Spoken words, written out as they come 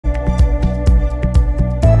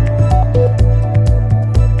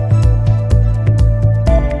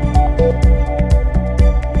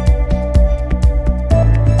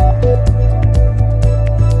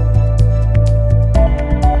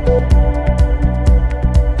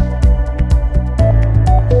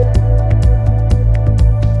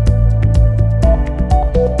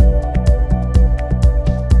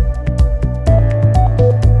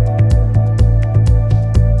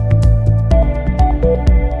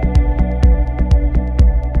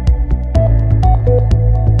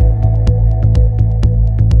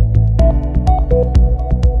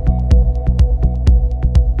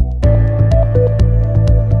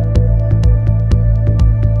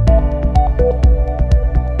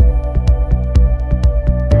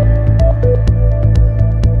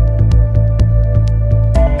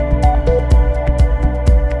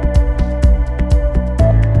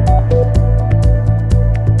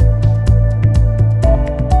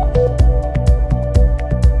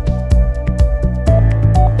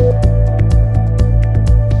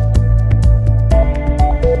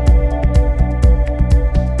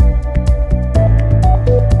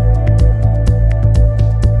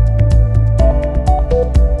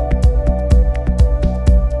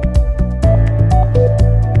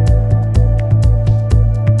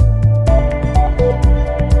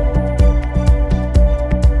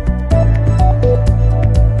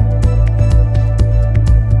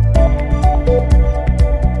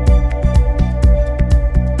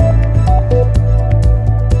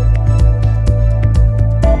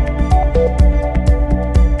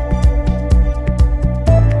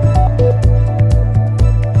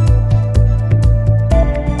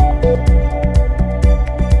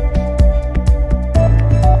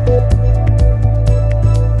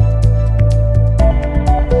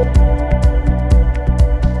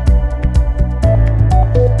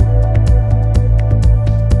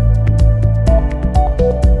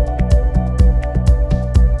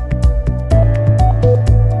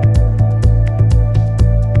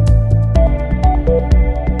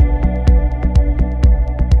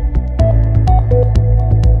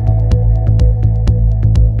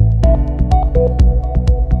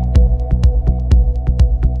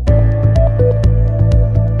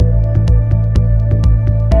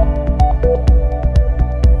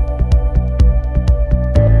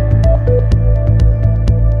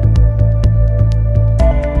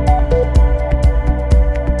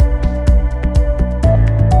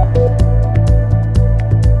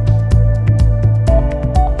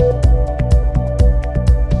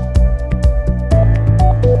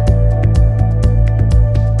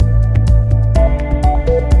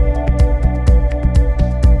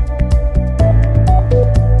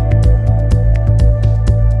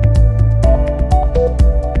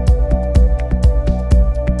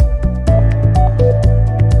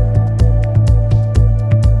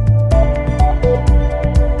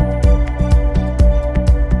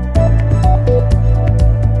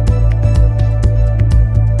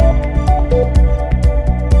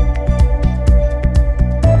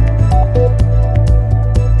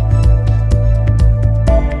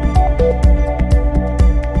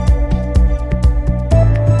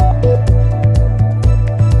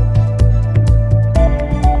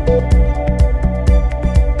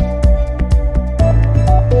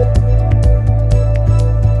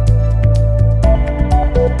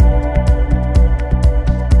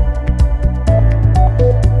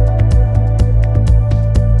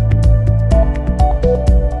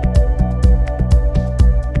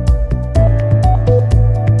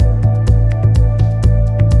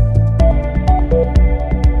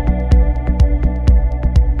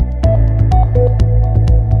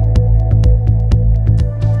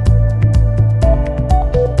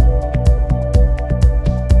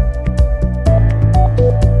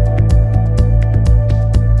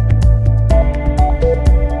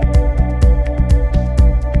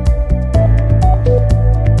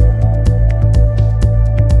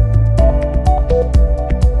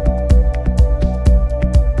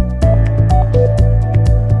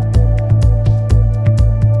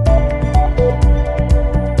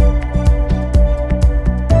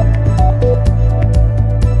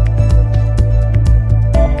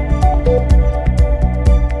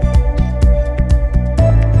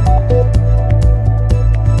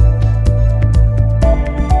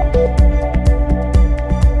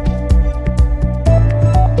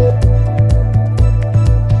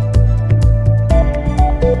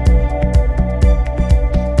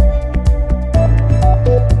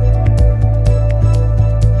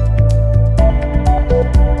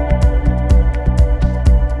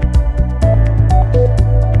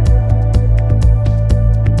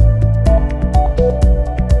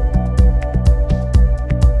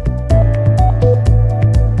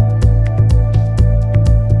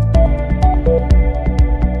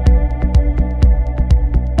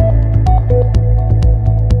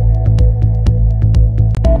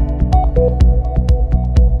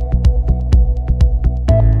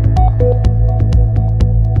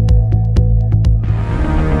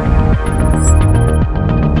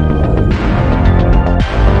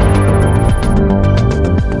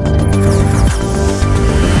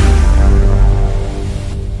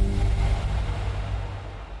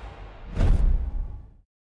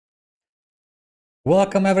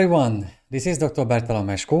Welcome everyone. This is Dr.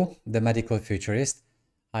 Meskó, the Medical Futurist.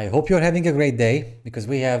 I hope you're having a great day because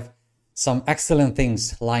we have some excellent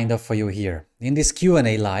things lined up for you here. In this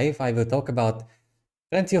Q&A live, I will talk about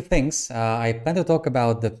plenty of things. I plan to talk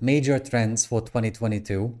about the major trends for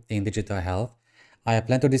 2022 in digital health. I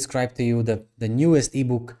plan to describe to you the newest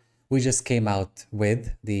ebook we just came out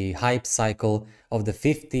with, the hype cycle of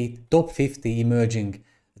the top 50 emerging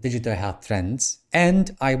digital health trends.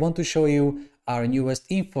 And I want to show you our newest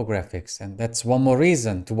infographics. And that's one more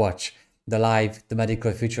reason to watch the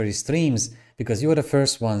Medical Futurist streams, because you're the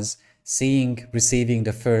first ones receiving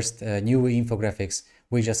the first new infographics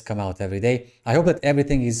we just come out every day. I hope that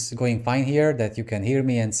everything is going fine here, that you can hear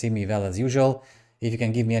me and see me well as usual. If you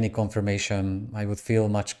can give me any confirmation, I would feel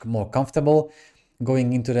much more comfortable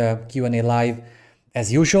going into the Q&A live.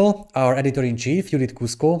 As usual, our editor-in-chief, Judith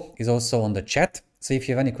Kuszko, is also on the chat. So if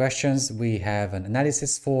you have any questions, we have an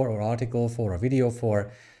analysis for, or article for, or video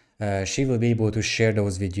for. She will be able to share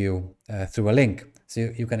those with you through a link,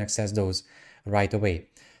 so you can access those right away.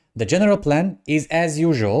 The general plan is, as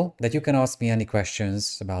usual, that you can ask me any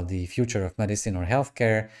questions about the future of medicine or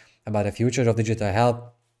healthcare, about the future of digital health.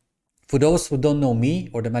 For those who don't know me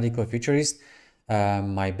or the Medical Futurist,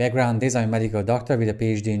 my background is I'm a medical doctor with a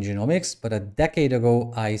PhD in genomics, but a decade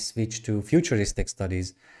ago I switched to futuristic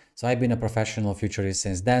studies. So I've been a professional futurist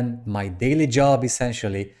since then. My daily job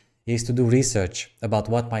essentially is to do research about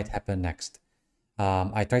what might happen next.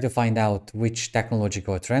 I try to find out which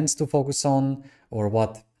technological trends to focus on, or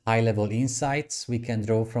what high-level insights we can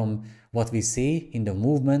draw from what we see in the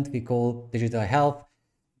movement we call digital health,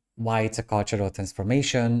 why it's a cultural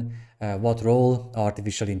transformation, what role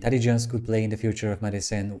artificial intelligence could play in the future of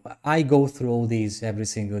medicine. I go through all these every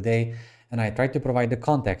single day, and I try to provide the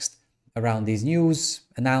context around these news,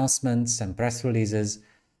 announcements, and press releases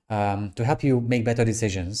to help you make better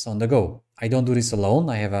decisions on the go. I don't do this alone.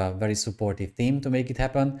 I have a very supportive team to make it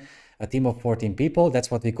happen. A team of 14 people.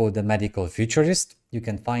 That's what we call the Medical Futurist. You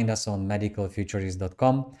can find us on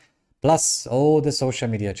medicalfuturist.com. Plus all the social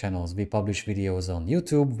media channels. We publish videos on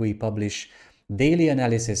YouTube. We publish daily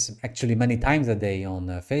analysis, actually many times a day, on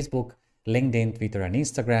Facebook, LinkedIn, Twitter, and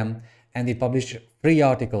Instagram. And we publish free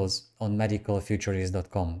articles on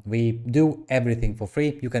medicalfuturist.com. We do everything for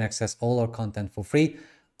free. You can access all our content for free,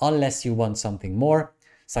 unless you want something more,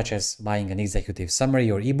 such as buying an executive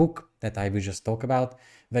summary or ebook that I will just talk about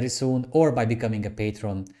very soon, or by becoming a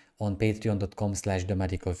patron on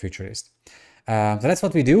patreon.com/themedicalfuturist. So that's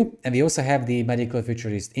what we do. And we also have the Medical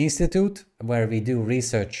Futurist Institute, where we do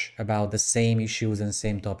research about the same issues and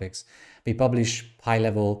same topics. We publish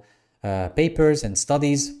high-level papers and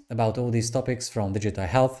studies about all these topics, from digital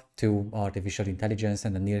health to artificial intelligence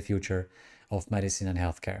and the near future of medicine and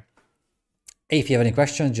healthcare. If you have any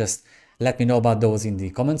questions, just let me know about those in the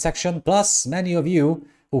comment section. Plus, many of you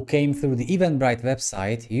who came through the Eventbrite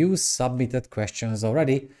website, you submitted questions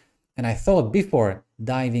already. And I thought before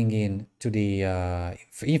diving into the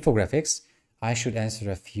infographics, I should answer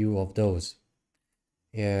a few of those.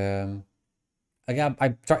 Again,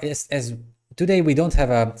 today we don't have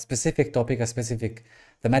a specific topic, a specific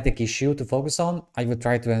thematic issue to focus on. I will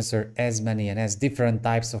try to answer as many and as different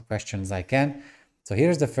types of questions as I can. So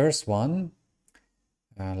here's the first one.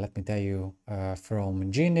 Let me tell you,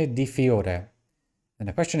 from Gine Di Fiore. And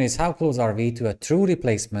the question is, how close are we to a true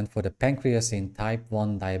replacement for the pancreas in type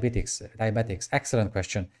 1 diabetics? Excellent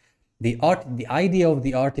question. The idea of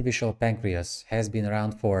the artificial pancreas has been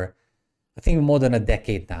around for, I think, more than a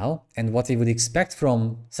decade now. And what we would expect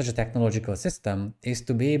from such a technological system is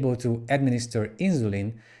to be able to administer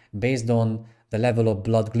insulin based on the level of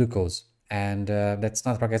blood glucose. And that's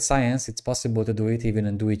not rocket science. It's possible to do it even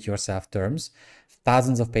in do-it-yourself terms.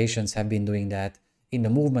 Thousands of patients have been doing that in the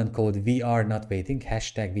movement called We Are Not Waiting,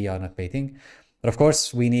 #We Are Not Waiting. But of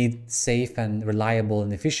course, we need safe and reliable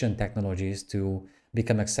and efficient technologies to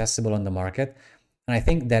become accessible on the market. And I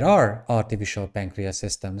think there are artificial pancreas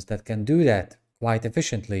systems that can do that quite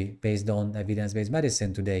efficiently based on evidence-based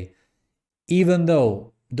medicine today, even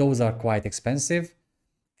though those are quite expensive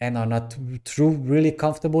and are not really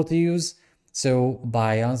comfortable to use. So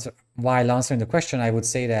while answering the question, I would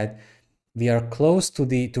say that we are close to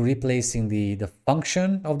replacing the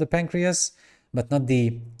function of the pancreas, but not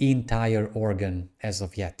the entire organ as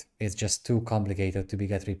of yet. It's just too complicated to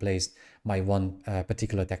get replaced by one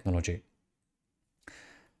particular technology.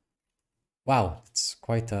 Wow, it's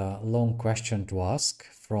quite a long question to ask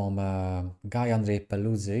from Guy André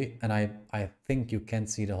Peluzzi, and I think you can't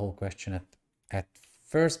see the whole question at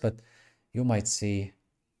first, but you might see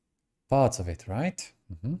parts of it, right?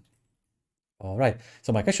 All right,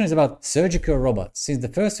 so my question is about surgical robots. Since the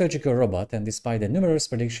first surgical robot, and despite the numerous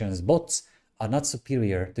predictions, bots are not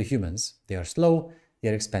superior to humans. They are slow, they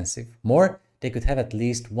are expensive. More, they could have at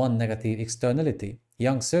least one negative externality.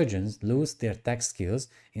 Young surgeons lose their tech skills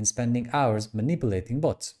in spending hours manipulating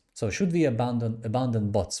bots. So should we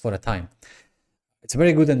abandon bots for a time? It's a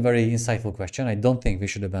very good and very insightful question. I don't think we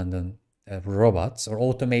should abandon robots or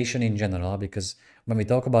automation in general, because when we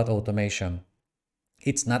talk about automation,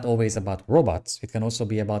 it's not always about robots. It can also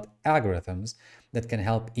be about algorithms that can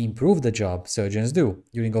help improve the job surgeons do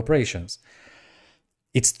during operations.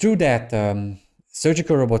 It's true that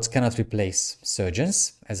surgical robots cannot replace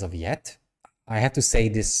surgeons as of yet. I have to say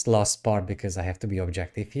this last part because I have to be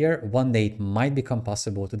objective here. One day it might become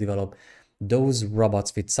possible to develop those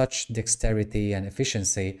robots with such dexterity and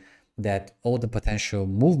efficiency that all the potential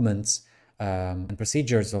movements and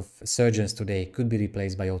procedures of surgeons today could be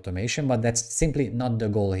replaced by automation, but that's simply not the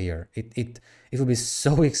goal here. It will be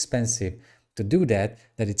so expensive to do that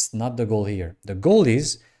it's not the goal here. The goal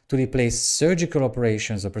is to replace surgical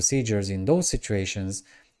operations or procedures in those situations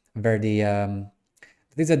where the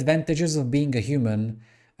disadvantages of being a human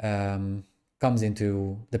comes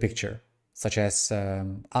into the picture, such as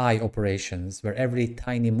eye operations, where every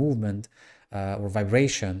tiny movement or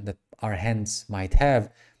vibration that our hands might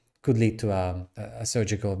have could lead to a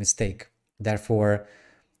surgical mistake. Therefore,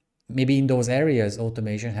 maybe in those areas,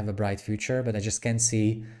 automation have a bright future, but I just can't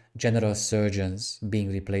see general surgeons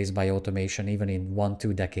being replaced by automation even in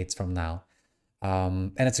 1-2 decades from now.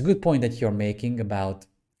 And it's a good point that you're making about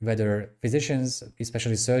whether physicians,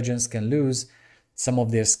 especially surgeons, can lose some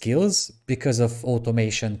of their skills because of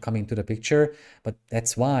automation coming to the picture. But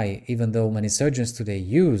that's why, even though many surgeons today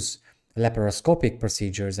use laparoscopic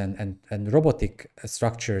procedures and robotic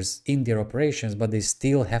structures in their operations, but they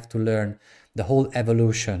still have to learn the whole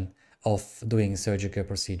evolution of doing surgical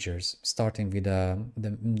procedures, starting with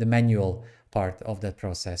the manual part of that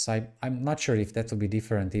process. I'm not sure if that will be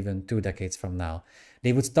different even 2 decades from now.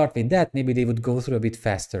 They would start with that, maybe they would go through a bit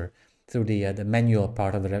faster through the manual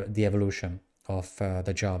part of the evolution of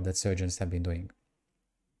the job that surgeons have been doing.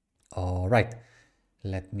 All right,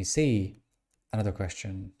 let me see. Another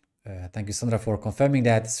question. Thank you, Sandra, for confirming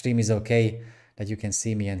that stream is okay, that you can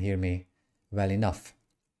see me and hear me well enough.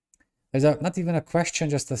 There's not even a question,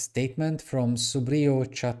 just a statement from Subrio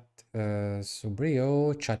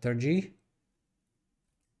Chatterjee.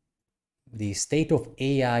 The state of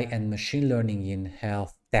AI and machine learning in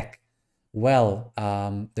health tech. Well,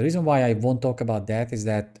 the reason why I won't talk about that is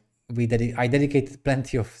that I dedicated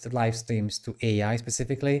plenty of live streams to AI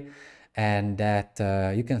specifically, and that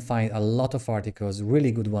you can find a lot of articles,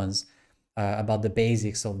 really good ones, about the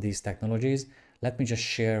basics of these technologies. Let me just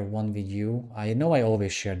share one with you. I know I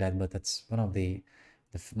always share that, but that's one of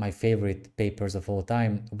my favorite papers of all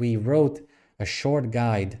time. We wrote a short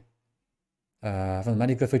guide from the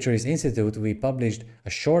Medical Futurist Institute. We published a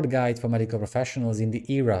short guide for medical professionals in the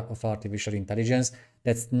era of artificial intelligence.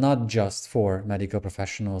 That's not just for medical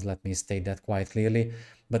professionals, let me state that quite clearly,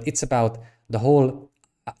 but it's about the whole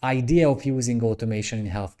idea of using automation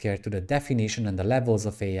in healthcare, to the definition and the levels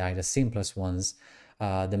of AI, the simplest ones,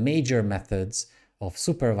 the major methods of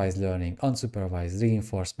supervised learning, unsupervised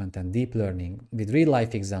reinforcement, and deep learning, with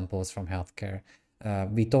real-life examples from healthcare.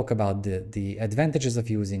 We talk about the advantages of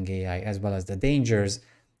using AI as well as the dangers.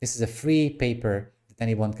 This is a free paper that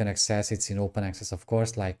anyone can access. It's in open access, of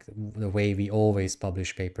course, like the way we always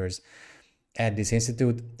publish papers at this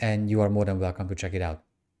institute, and you are more than welcome to check it out.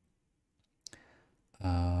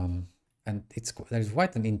 And there's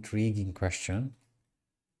quite an intriguing question.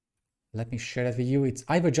 Let me share that with you. It's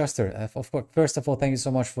Ivor Juster. Of course, first of all, thank you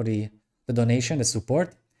so much for the donation, the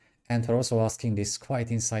support, and for also asking this quite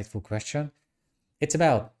insightful question. It's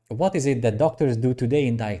about, what is it that doctors do today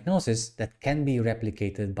in diagnosis that can be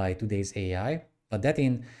replicated by today's AI, but that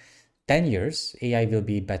in 10 years AI will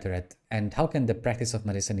be better at? And how can the practice of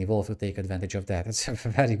medicine evolve to take advantage of that? It's a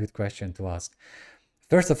very good question to ask.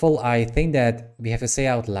 First of all, I think that we have to say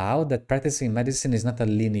out loud that practicing medicine is not a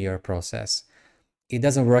linear process. It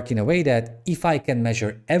doesn't work in a way that if I can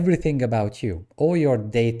measure everything about you, all your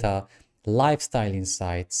data, lifestyle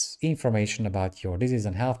insights, information about your disease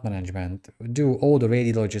and health management, do all the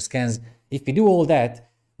radiology scans, if we do all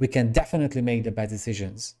that, we can definitely make the best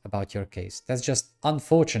decisions about your case. That's just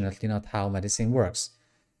unfortunately not how medicine works.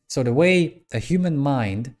 So the way a human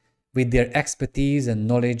mind, with their expertise and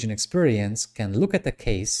knowledge and experience, can look at a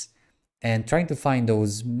case and trying to find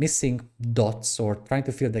those missing dots or trying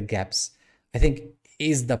to fill the gaps, I think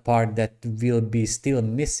is the part that will be still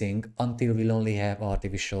missing until we'll only have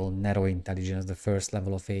artificial narrow intelligence, the first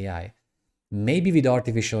level of AI. Maybe with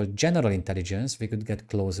artificial general intelligence, we could get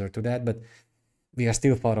closer to that, but we are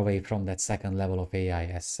still far away from that second level of AI,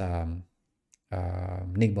 as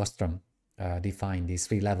Nick Bostrom define these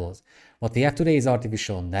 3 levels. What we have today is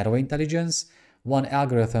artificial narrow intelligence, one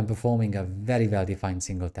algorithm performing a very well-defined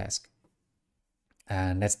single task.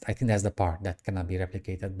 And I think that's the part that cannot be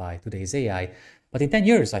replicated by today's AI. But in 10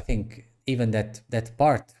 years, I think even that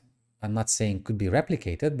part, I'm not saying could be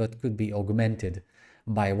replicated, but could be augmented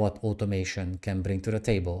by what automation can bring to the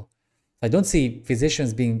table. I don't see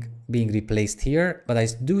physicians being replaced here, but I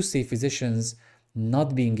do see physicians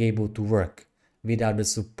not being able to work without the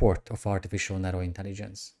support of artificial narrow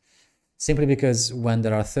intelligence. Simply because when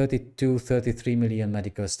there are 32, 33 million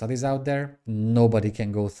medical studies out there, nobody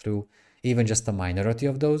can go through even just a minority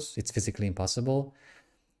of those. It's physically impossible.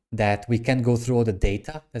 That we can go through all the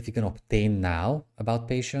data that we can obtain now about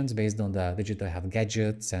patients based on the digital health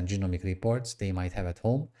gadgets and genomic reports they might have at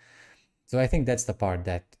home. So I think that's the part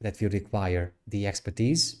that will require the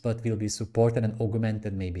expertise, but will be supported and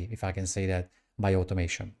augmented, maybe, if I can say that, by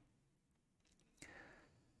automation.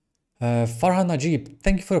 Farhan Najib,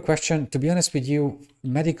 thank you for the question. To be honest with you,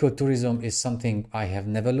 medical tourism is something I have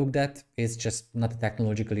never looked at. It's just not a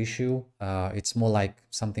technological issue. It's more like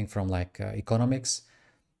something from like economics.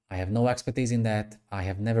 I have no expertise in that. I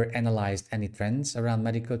have never analyzed any trends around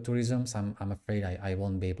medical tourism, so I'm afraid I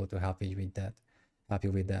won't be able to help you with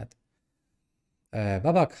that.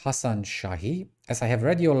 Babak Hassan Shahi, as I have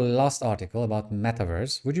read your last article about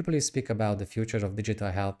metaverse, would you please speak about the future of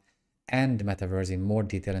digital health and metaverse in more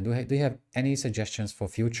detail? And do you have any suggestions for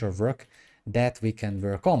future work that we can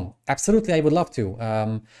work on? Absolutely, I would love to.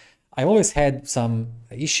 I've always had some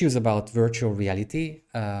issues about virtual reality.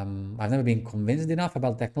 I've never been convinced enough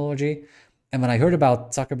about technology. And when I heard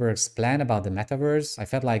about Zuckerberg's plan about the metaverse, I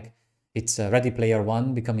felt like it's Ready Player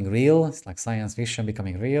One becoming real. It's like science fiction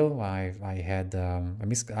becoming real. I had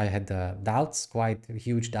doubts, quite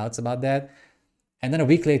huge doubts about that. And then a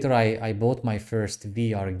week later, I bought my first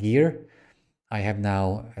VR gear. I have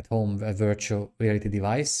now at home a virtual reality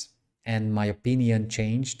device, and my opinion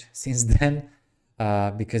changed since then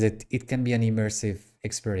because it can be an immersive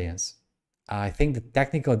experience. I think the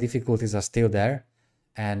technical difficulties are still there,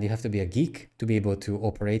 and you have to be a geek to be able to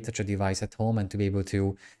operate such a device at home and to be able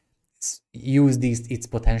to use its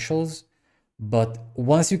potentials. But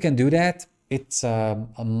once you can do that, it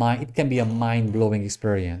can be a mind-blowing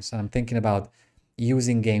experience. And I'm thinking about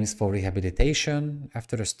using games for rehabilitation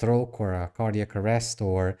after a stroke or a cardiac arrest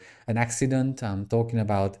or an accident. I'm talking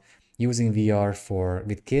about using VR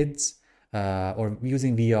with kids or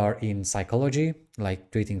using VR in psychology,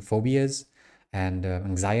 like treating phobias and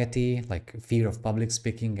anxiety, like fear of public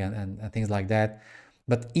speaking and things like that.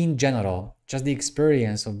 But in general, just the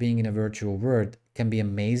experience of being in a virtual world can be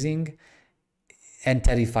amazing and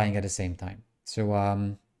terrifying at the same time. So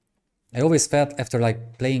I always felt after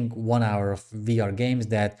like playing 1 hour of VR games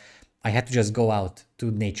that I had to just go out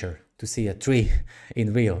to nature to see a tree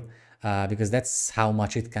in real, because that's how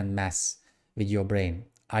much it can mess with your brain.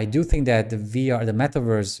 I do think that the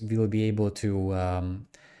metaverse will be able to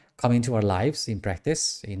come into our lives in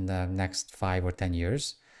practice in the next 5 or 10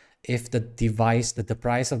 years. If the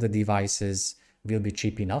price of the devices will be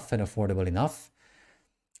cheap enough and affordable enough.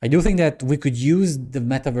 I do think that we could use the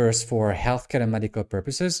metaverse for healthcare and medical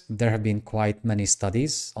purposes. There have been quite many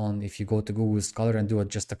studies on, if you go to Google Scholar and do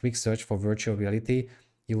just a quick search for virtual reality,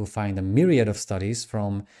 you will find a myriad of studies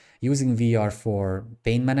from using VR for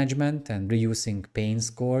pain management and reducing pain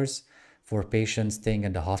scores for patients staying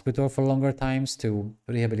at the hospital for longer times to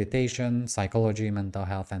rehabilitation, psychology, mental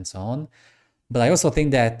health, and so on. But I also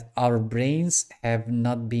think that our brains have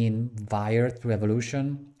not been wired through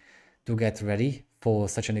evolution to get ready for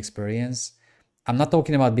such an experience. I'm not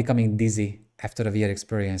talking about becoming dizzy after a VR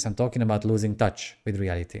experience. I'm talking about losing touch with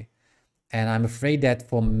reality. And I'm afraid that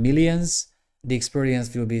for millions, the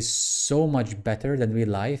experience will be so much better than real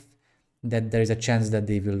life that there is a chance that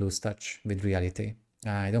they will lose touch with reality.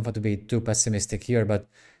 I don't want to be too pessimistic here, but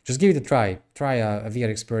just give it a try. Try a VR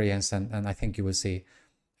experience and I think you will see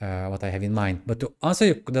what I have in mind. But to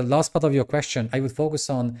answer the last part of your question, I would focus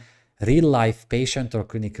on real life patient or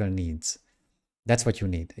clinical needs. That's what you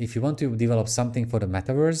need. If you want to develop something for the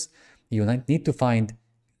metaverse, you need to find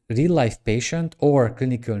real life patient or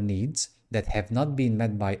clinical needs that have not been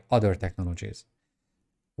met by other technologies.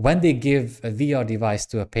 When they give a VR device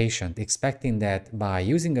to a patient, expecting that by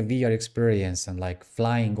using a VR experience and like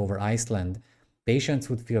flying over Iceland, patients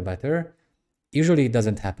would feel better, usually it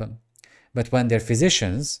doesn't happen. But when their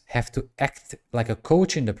physicians have to act like a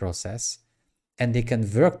coach in the process and they can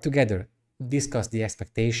work together, discuss the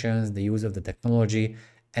expectations, the use of the technology,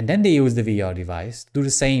 and then they use the VR device, do the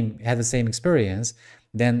same, have the same experience,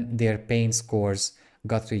 then their pain scores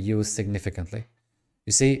got reduced significantly.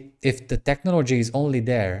 You see, if the technology is only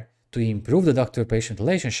there to improve the doctor-patient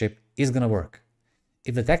relationship, is going to work.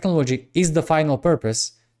 If the technology is the final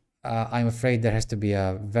purpose, I'm afraid there has to be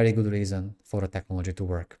a very good reason for the technology to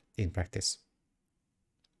work in practice.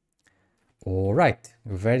 All right,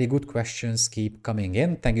 very good questions keep coming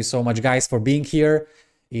in. Thank you so much, guys, for being here.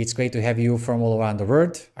 It's great to have you from all around the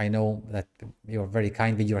world. I know that you're very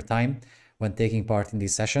kind with your time when taking part in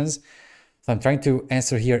these sessions. So I'm trying to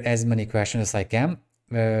answer here as many questions as I can.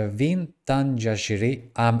 Vin Tanjashiri,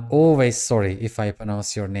 I'm always sorry if I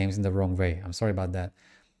pronounce your names in the wrong way. I'm sorry about that.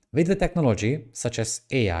 With the technology, such as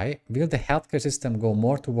AI, will the healthcare system go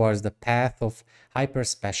more towards the path of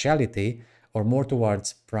hyper-speciality or more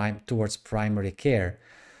towards primary care?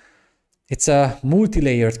 It's a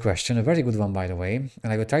multi-layered question, a very good one, by the way,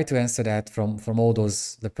 and I will try to answer that from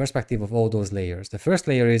the perspective of all those layers. The first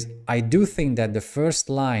layer is, I do think that the first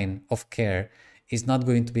line of care is not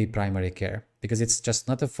going to be primary care because it's just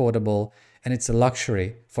not affordable, and it's a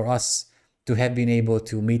luxury for us to have been able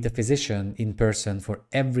to meet a physician in person for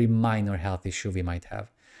every minor health issue we might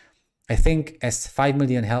have. I think as 5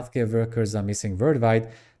 million healthcare workers are missing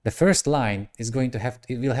worldwide, the first line is going to have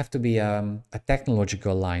to be a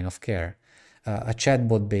technological line of care, a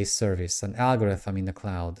chatbot-based service, an algorithm in the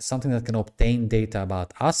cloud, something that can obtain data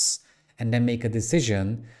about us and then make a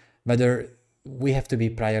decision whether we have to be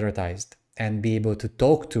prioritized and be able to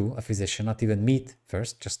talk to a physician, not even meet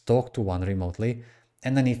first, just talk to one remotely,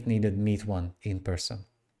 and then if needed, meet one in person.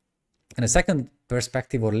 And the second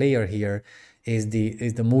perspective or layer here is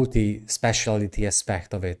the multi-specialty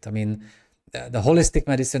aspect of it. I mean, the holistic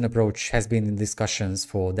medicine approach has been in discussions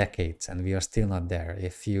for decades, and we are still not there.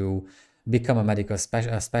 If you become a medical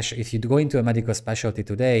if you go into a medical specialty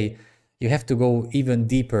today, you have to go even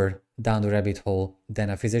deeper down the rabbit hole than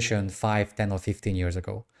a physician 5, 10, or 15 years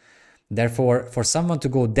ago. Therefore, for someone to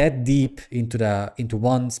go that deep into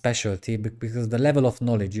one specialty, because the level of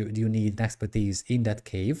knowledge you need and expertise in that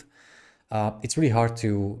cave, it's really hard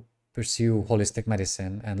to pursue holistic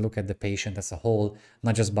medicine and look at the patient as a whole,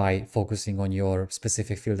 not just by focusing on your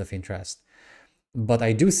specific field of interest. But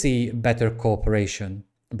I do see better cooperation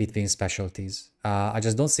between specialties. I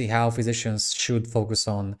just don't see how physicians should focus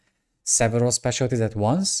on several specialties at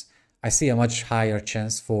once. I see a much higher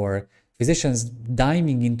chance for physicians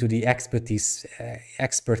diving into the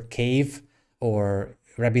expert cave or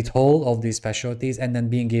rabbit hole of these specialties and then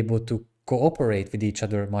being able to cooperate with each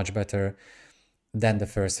other much better than the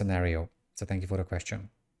first scenario. So thank you for the question.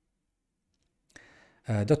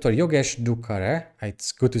 Dr. Yogesh Dukare,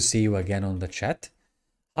 it's good to see you again on the chat.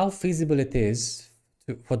 How feasible it is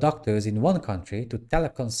for doctors in one country to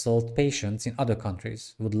teleconsult patients in other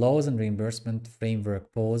countries? Would laws and reimbursement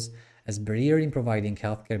framework pose as barrier in providing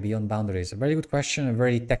healthcare beyond boundaries? A very good question, a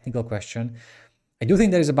very technical question. I do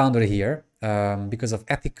think there is a boundary here because of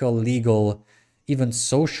ethical, legal, even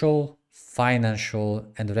social, financial,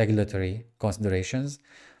 and regulatory considerations.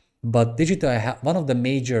 But digital health, one of the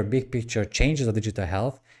major big picture changes of digital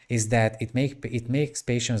health is that it makes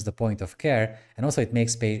patients the point of care, and also it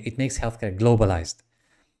makes healthcare globalized.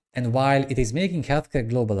 And while it is making healthcare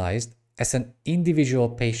globalized, as an individual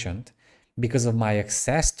patient, because of my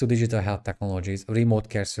access to digital health technologies, remote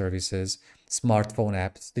care services, smartphone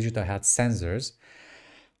apps, digital health sensors,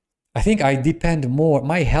 I think my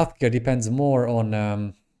healthcare depends more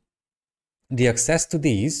on the access to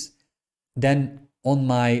these than on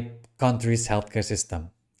my country's healthcare system.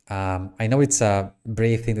 I know it's a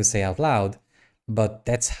brave thing to say out loud, but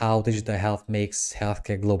that's how digital health makes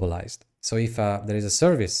healthcare globalized. So if there is a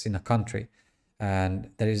service in a country and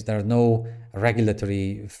there are no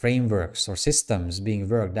regulatory frameworks or systems being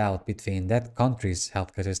worked out between that country's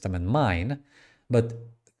healthcare system and mine, but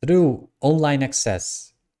through online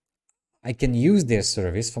access, I can use their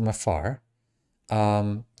service from afar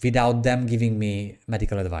without them giving me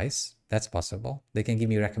medical advice. That's possible. They can give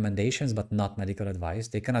me recommendations, but not medical advice.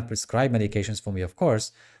 They cannot prescribe medications for me, of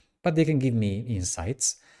course, but they can give me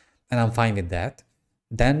insights, and I'm fine with that.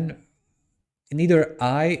 Then neither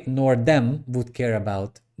I nor them would care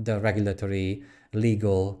about the regulatory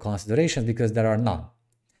legal considerations because there are none.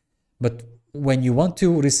 But when you want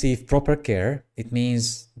to receive proper care, it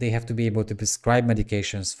means they have to be able to prescribe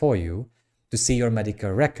medications for you, to see your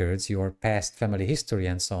medical records, your past family history,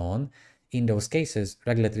 and so on. In those cases,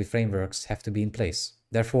 regulatory frameworks have to be in place.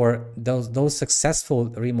 Therefore, those successful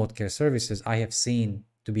remote care services I have seen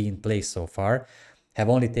to be in place so far have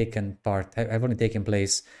only taken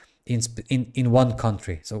place in one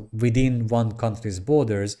country. So within one country's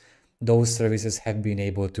borders, those services have been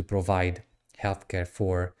able to provide healthcare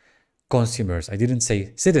for consumers. I didn't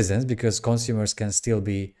say citizens because consumers can still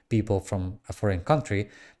be people from a foreign country,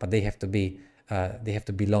 but they have to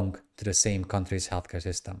belong to the same country's healthcare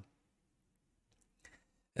system.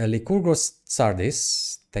 Lykurgos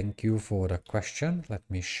Tsardis, thank you for the question. Let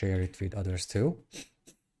me share it with others too.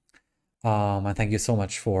 And thank you so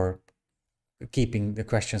much for keeping the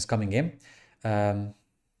questions coming in.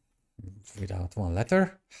 Without one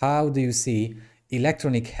letter, how do you see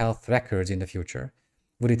electronic health records in the future?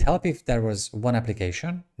 Would it help if there was one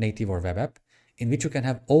application, native or web app, in which you can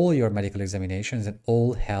have all your medical examinations and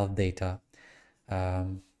all health data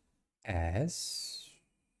as...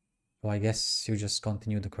 So I guess you just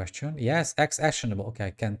continue the question. Yes, actionable. Okay,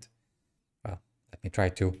 I can't. Well, let me try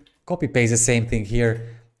to copy paste the same thing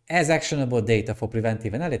here. As actionable data for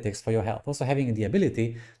preventive analytics for your health. Also having the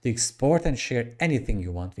ability to export and share anything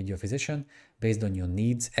you want with your physician based on your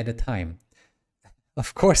needs at a time.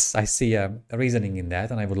 Of course, I see a reasoning in that,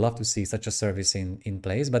 and I would love to see such a service in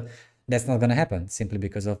place, but that's not going to happen simply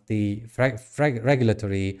because of the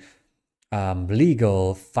regulatory,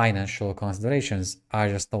 legal, financial considerations I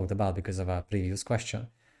just talked about because of our previous question.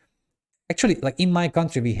 Actually, like in my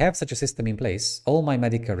country, we have such a system in place. All my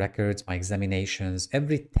medical records, my examinations,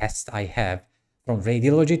 every test I have, from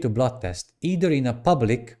radiology to blood test, either in a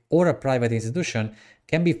public or a private institution,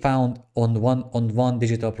 can be found on one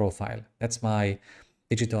digital profile. That's my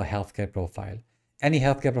digital healthcare profile. Any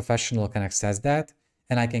healthcare professional can access that,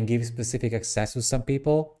 and I can give specific access to some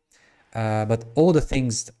people. But all the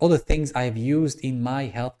things I've used in my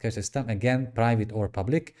healthcare system, again, private or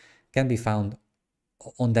public, can be found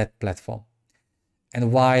on that platform.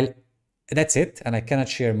 And while that's it, and I cannot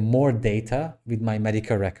share more data with my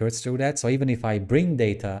medical records through that, so even if I bring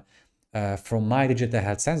data from my digital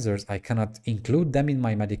health sensors, I cannot include them in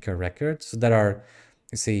my medical records. So there are,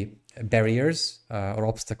 you see, barriers or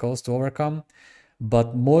obstacles to overcome,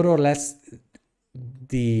 but more or less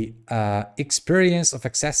the experience of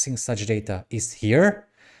accessing such data is here.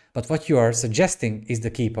 But what you are suggesting is the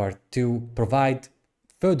key part, to provide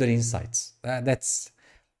further insights.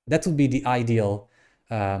 That would be the ideal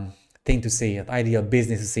thing to see, an ideal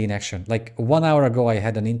business to see in action. Like 1 hour ago, I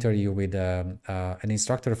had an interview with an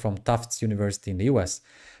instructor from Tufts University in the US,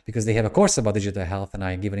 because they have a course about digital health, and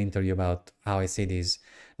I give an interview about how I see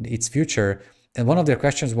its future. And one of their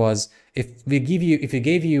questions was, if we gave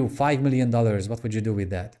you $5 million, what would you do with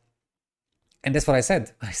that? And that's what I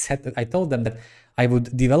said. I told them that I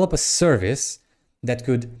would develop a service that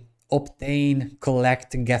could obtain,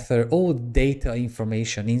 collect, and gather all data,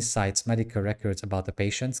 information, insights, medical records about the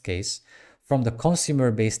patient's case from the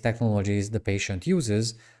consumer-based technologies the patient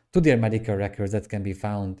uses to their medical records that can be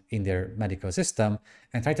found in their medical system,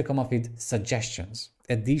 and try to come up with suggestions,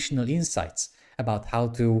 additional insights about how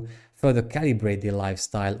to further calibrate their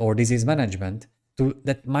lifestyle or disease management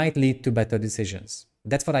that might lead to better decisions.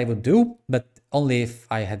 That's what I would do, but only if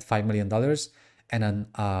I had $5 million and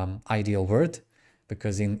an ideal world,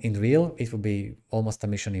 because in real, it would be almost a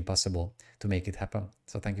mission impossible to make it happen.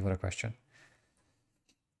 So thank you for the question.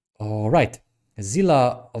 All right,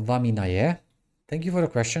 Zila Vaminaye, thank you for the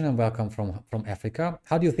question and welcome from Africa.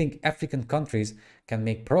 How do you think African countries can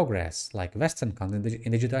make progress like Western countries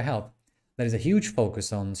in digital health? There is a huge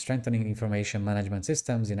focus on strengthening information management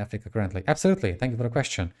systems in Africa currently. Absolutely, thank you for the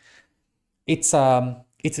question. It's a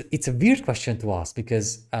weird question to ask,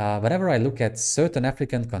 because whenever I look at certain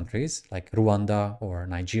African countries like Rwanda or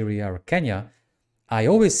Nigeria or Kenya, I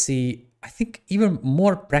always see, I think, even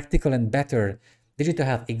more practical and better digital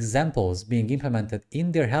health examples being implemented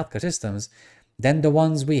in their healthcare systems than the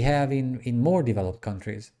ones we have in more developed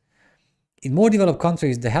countries. In more developed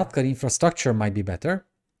countries, the healthcare infrastructure might be better.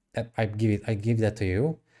 I give that to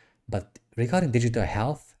you. But regarding digital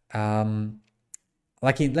health,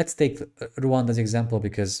 let's take Rwanda's example,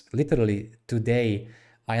 because literally today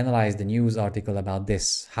I analyzed the news article about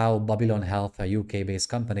this, how Babylon Health, a UK-based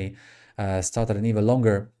company, started an even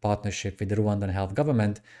longer partnership with the Rwandan health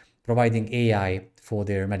government, providing AI for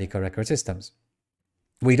their medical record systems.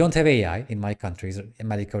 We don't have AI in my country's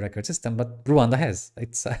medical record system, but Rwanda has.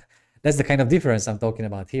 That's the kind of difference I'm talking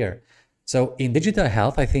about here. So in digital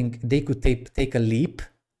health, I think they could take a leap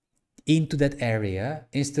into that area.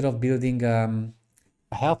 Instead of building a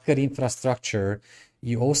healthcare infrastructure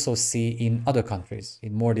you also see in other countries,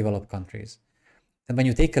 in more developed countries. And when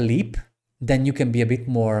you take a leap, then you can be a bit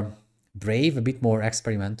more brave, a bit more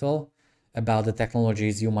experimental about the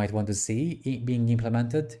technologies you might want to see being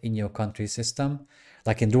implemented in your country's system.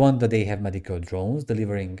 Like in Rwanda, they have medical drones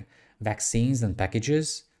delivering vaccines and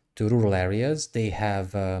packages to rural areas. They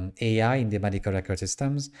have AI in the medical record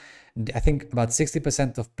systems. I think about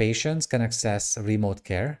 60% of patients can access remote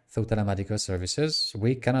care through telemedical services.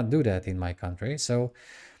 We cannot do that in my country. So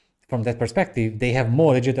from that perspective, they have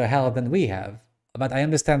more digital health than we have. But I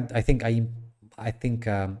understand, I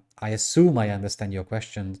assume I understand your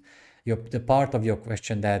question the part of your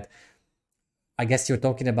question that I guess you're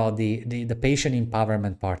talking about the patient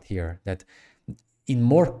empowerment part here, that in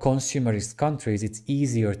more consumerist countries, it's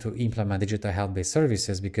easier to implement digital health-based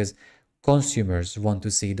services because consumers want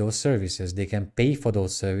to see those services. They can pay for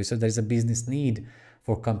those services. There's a business need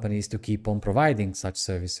for companies to keep on providing such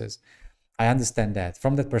services. I understand that.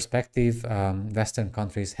 From that perspective, Western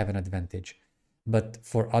countries have an advantage. But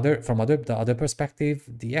from the other perspective,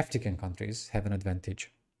 the African countries have an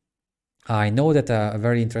advantage. I know that a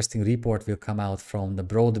very interesting report will come out from the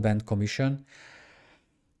Broadband Commission,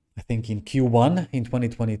 I think in Q1 in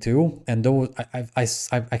 2022. And though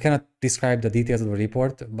I cannot describe the details of the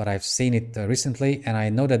report, but I've seen it recently, and I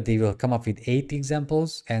know that they will come up with 8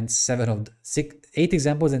 examples, and 8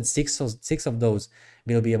 examples, and six of those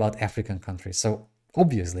will be about African countries. So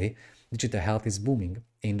obviously, digital health is booming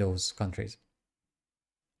in those countries.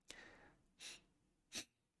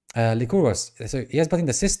 Lykuros, so yes, but in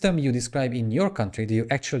the system you describe in your country, do you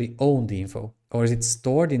actually own the info? Or is it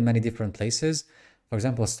stored in many different places? For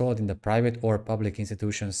example, stored in the private or public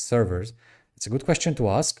institutions' servers? It's a good question to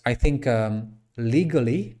ask. I think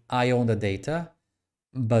legally I own the data,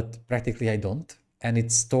 but practically I don't. And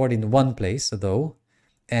it's stored in one place though.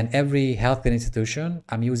 And every healthcare institution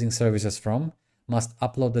I'm using services from must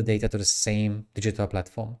upload the data to the same digital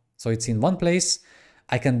platform. So it's in one place.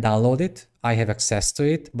 I can download it, I have access to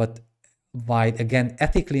it, but why, again,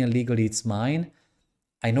 ethically and legally it's mine.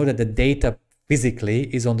 I know that the data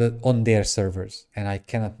physically is on their servers, and I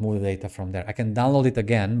cannot move the data from there. I can download it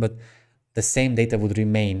again, but the same data would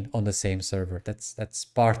remain on the same server. That's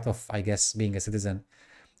part of, I guess, being a citizen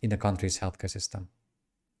in the country's healthcare system.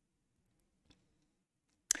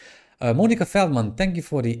 Monica Feldman, thank you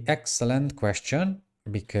for the excellent question,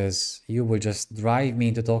 because you will just drive me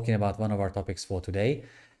into talking about one of our topics for today.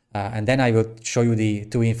 And then I will show you the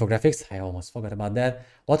 2 infographics. I almost forgot about that.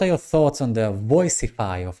 What are your thoughts on the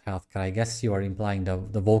voicify of healthcare? I guess you are implying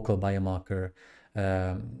the vocal biomarker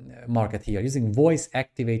market here, using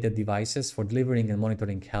voice-activated devices for delivering and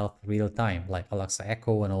monitoring health real time, like Alexa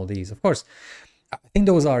Echo and all these. Of course, I think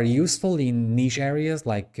those are useful in niche areas,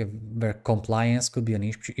 like where compliance could be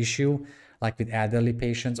an issue, like with elderly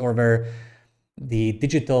patients, or where the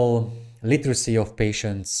digital literacy of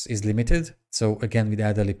patients is limited. So again, with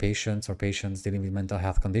elderly patients or patients dealing with mental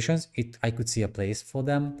health conditions, I could see a place for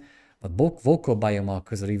them. But vocal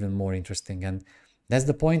biomarkers are even more interesting. And that's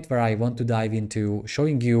the point where I want to dive into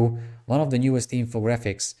showing you one of the newest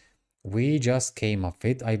infographics we just came up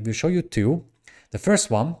with. I will show you 2. The first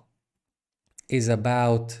one is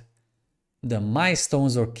about the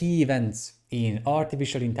milestones or key events in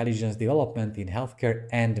artificial intelligence development in healthcare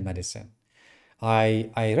and medicine. I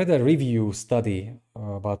read a review study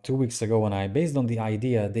about 2 weeks ago, and based on the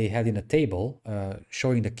idea they had in a table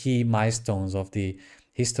showing the key milestones of the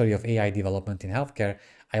history of AI development in healthcare,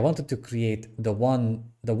 I wanted to create the one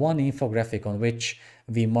infographic on which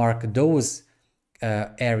we mark those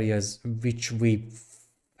areas which we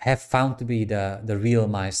have found to be the real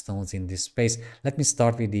milestones in this space. Let me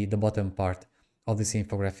start with the bottom part of this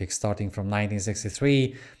infographic, starting from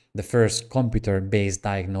 1963. The first computer-based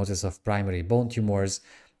diagnosis of primary bone tumors,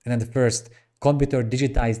 and then the first computer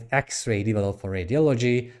digitized X-ray developed for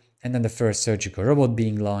radiology, and then the first surgical robot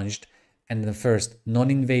being launched, and the first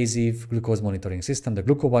non-invasive glucose monitoring system, the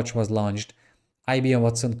GlucoWatch, was launched. IBM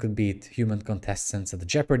Watson could beat human contestants at the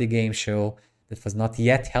Jeopardy game show. That was not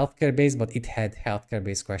yet healthcare-based, but it had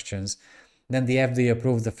healthcare-based questions. Then the FDA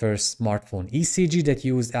approved the first smartphone ECG that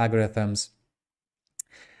used algorithms.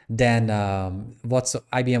 Then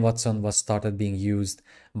IBM Watson was started being used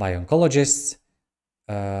by oncologists.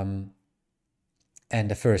 And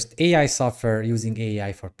the first AI software using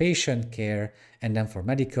AI for patient care and then for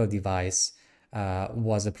medical device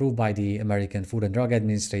was approved by the American Food and Drug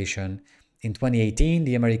Administration. In 2018,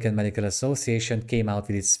 the American Medical Association came out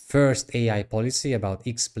with its first AI policy about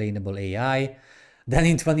explainable AI. Then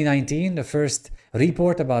in 2019, the first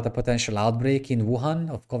report about a potential outbreak in Wuhan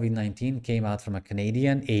of COVID-19 came out from a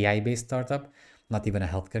Canadian AI-based startup, not even a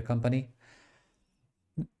healthcare company.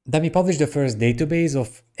 Then we published the first database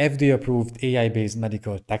of FDA-approved AI-based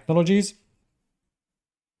medical technologies.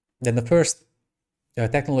 Then the first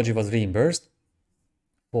technology was reimbursed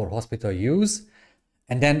for hospital use.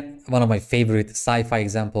 And then one of my favorite sci-fi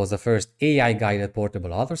examples, the first AI-guided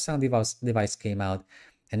portable ultrasound device came out.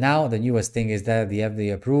 And now the newest thing is that the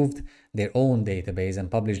FDA approved their own database and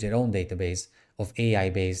published their own database of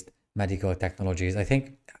AI-based medical technologies. I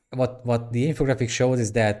think what the infographic shows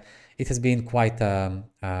is that it has been quite a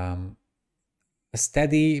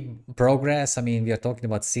steady progress. I mean, we are talking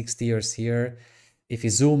about 60 years here. If you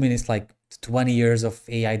zoom in, it's like 20 years of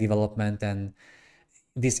AI development, and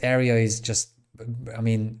this area is just, I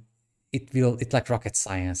mean, it's like rocket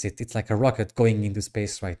science. It's like a rocket going into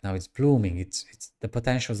space right now. It's blooming. It's the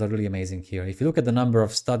potentials are really amazing here. If you look at the number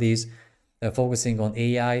of studies focusing on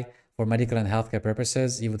AI for medical and healthcare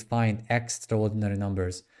purposes, you would find extraordinary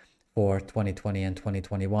numbers for 2020 and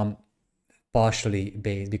 2021, partially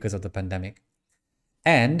based because of the pandemic.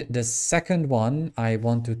 And the second one I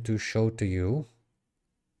wanted to show to you,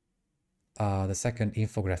 the second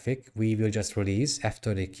infographic, we will just release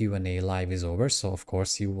after the Q&A live is over. So of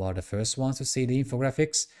course you are the first ones to see the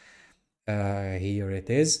infographics. Here it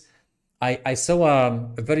is. I saw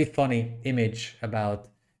a very funny image about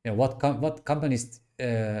what companies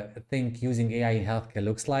think using AI in healthcare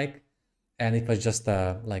looks like, and it was just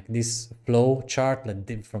like this flow chart,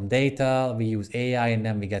 like from data we use AI and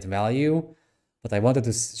then we get value. But I wanted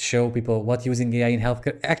to show people what using AI in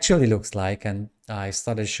healthcare actually looks like, and I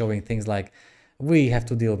started showing things like we have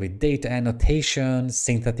to deal with data annotation,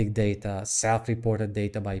 synthetic data, self-reported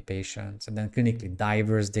data by patients, and then clinically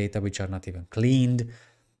diverse data which are not even cleaned.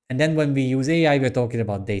 And then when we use AI, we're talking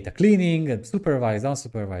about data cleaning and supervised,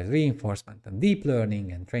 unsupervised reinforcement and deep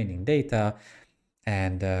learning and training data.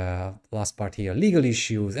 And last part here, legal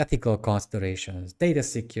issues, ethical considerations, data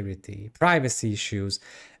security, privacy issues,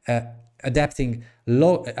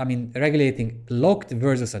 regulating locked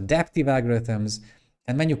versus adaptive algorithms.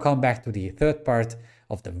 And when you come back to the third part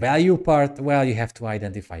of the value part, well, you have to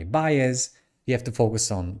identify bias. You have to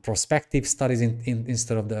focus on prospective studies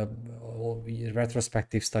instead of the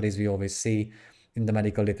retrospective studies we always see in the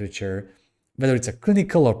medical literature, whether it's a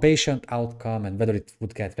clinical or patient outcome and whether it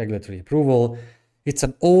would get regulatory approval. It's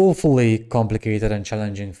an awfully complicated and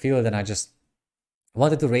challenging field, and I just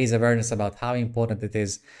wanted to raise awareness about how important it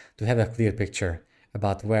is to have a clear picture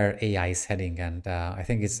about where AI is heading. And I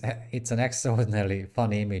think it's an extraordinarily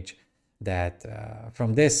fun image that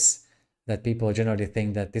from this, that people generally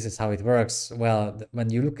think that this is how it works. Well,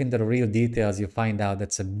 when you look into the real details, you find out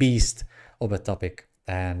that's a beast of a topic.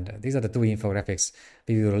 And these are the two infographics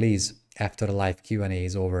we will release after the live Q&A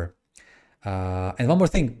is over. And one more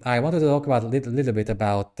thing, I wanted to talk about a little bit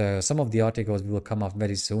about some of the articles will come up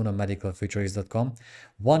very soon on medicalfuturist.com.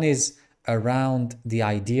 One is around the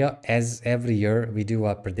idea, as every year we do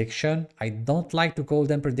a prediction. I don't like to call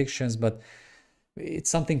them predictions, but it's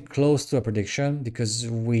something close to a prediction because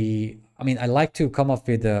I like to come up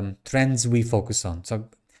with trends we focus on. So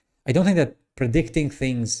I don't think that predicting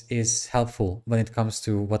things is helpful when it comes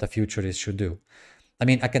to what a futurist should do. I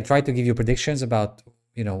mean, I can try to give you predictions about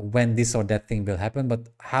when this or that thing will happen, but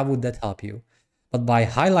how would that help you? But by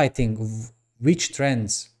highlighting which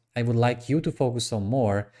trends I would like you to focus on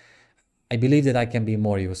more, I believe that I can be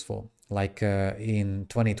more useful. Like in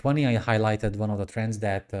 2020, I highlighted one of the trends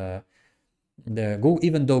that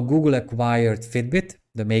even though Google acquired Fitbit,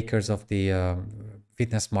 the makers of the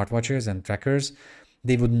fitness smartwatches and trackers,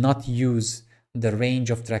 they would not use the range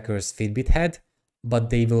of trackers Fitbit had,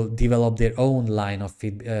 but they will develop their own line of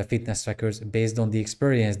fitness trackers based on the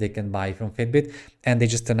experience they can buy from Fitbit. And they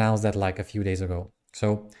just announced that like a few days ago.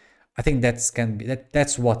 So I think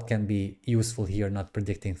that's what can be useful here, not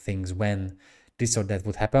predicting things when this or that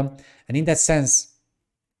would happen. And in that sense,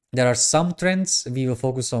 there are some trends we will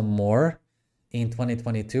focus on more in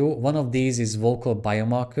 2022. One of these is vocal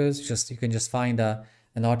biomarkers. You can just find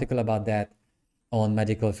an article about that on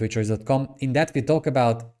medicalfuturist.com. In that we talk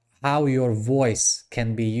about how your voice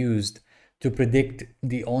can be used to predict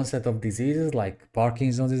the onset of diseases like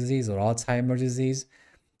Parkinson's disease or Alzheimer's disease,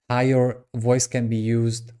 how your voice can be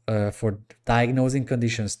used for diagnosing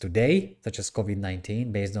conditions today, such as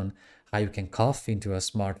COVID-19, based on how you can cough into a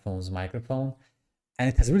smartphone's microphone. And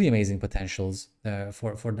it has really amazing potentials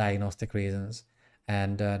for diagnostic reasons.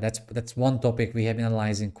 And that's one topic we have been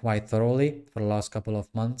analyzing quite thoroughly for the last couple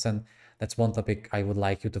of months. And that's one topic I would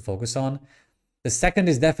like you to focus on. The second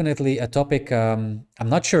is definitely a topic, I'm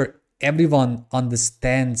not sure everyone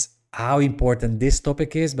understands how important this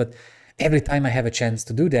topic is, but every time I have a chance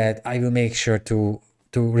to do that, I will make sure to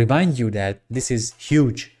remind you that this is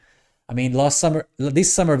huge. I mean,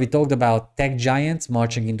 this summer, we talked about tech giants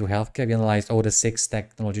marching into healthcare. We analyzed all the 6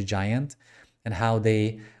 technology giants and how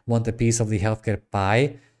they want a piece of the healthcare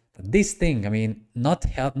pie. But this thing, I mean,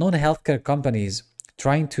 non-healthcare companies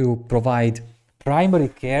trying to provide primary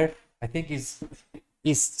care, I think is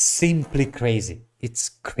simply crazy. It's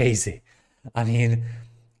crazy. I mean,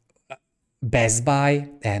 Best Buy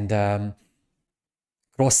and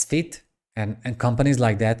CrossFit and companies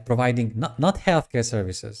like that providing not healthcare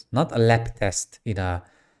services, not a lab test in a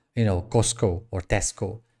Costco or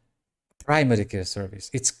Tesco, primary care service.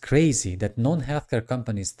 It's crazy that non-healthcare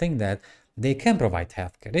companies think that they can provide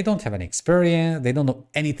healthcare. They don't have any experience. They don't know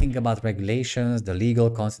anything about regulations, the legal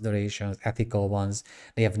considerations, ethical ones.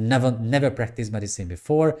 They have never practiced medicine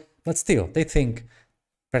before, but still they think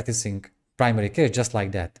practicing primary care is just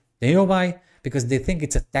like that. You know why? Because they think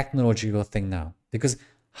it's a technological thing now. Because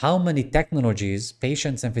how many technologies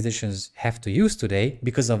patients and physicians have to use today,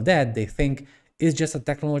 because of that, they think it's just a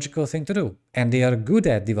technological thing to do. And they are good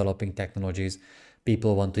at developing technologies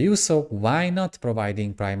people want to use, so why not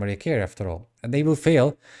providing primary care after all? And they will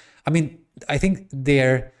fail. I mean, I think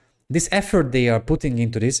this effort they are putting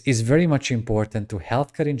into this is very much important to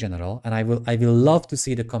healthcare in general, and I will love to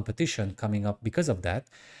see the competition coming up because of that,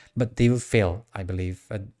 but they will fail, I believe.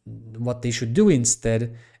 What they should do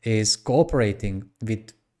instead is cooperating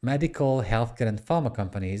with medical, healthcare, and pharma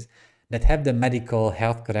companies that have the medical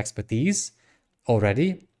healthcare expertise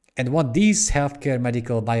already. And what these healthcare,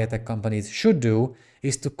 medical, biotech companies should do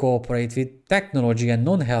is to cooperate with technology and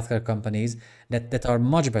non-healthcare companies that are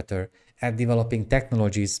much better at developing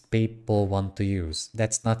technologies people want to use.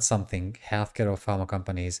 That's not something healthcare or pharma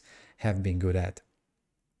companies have been good at.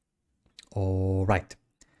 All right.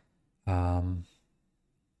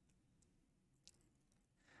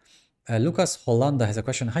 Lucas Hollanda has a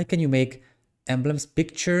question. How can you make emblems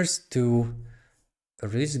pictures to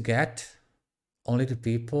get only to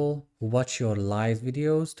people who watch your live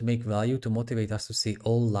videos to make value, to motivate us to see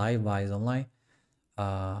all live buys online?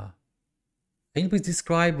 Can you please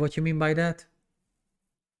describe what you mean by that?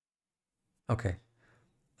 Okay.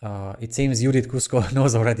 It seems Judith Cusco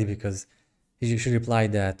knows already, because you should reply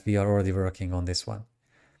that we are already working on this one.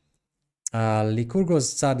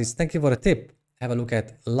 Lykurgos Sardis, thank you for the tip. Have a look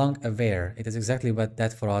at Lung Aware. It is exactly what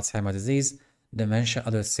that for Alzheimer's disease, dementia,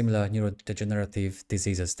 other similar neurodegenerative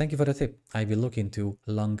diseases. Thank you for the tip. I will look into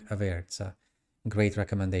Lung Aware. It's a great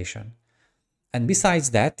recommendation. And besides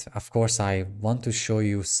that, of course, I want to show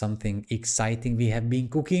you something exciting we have been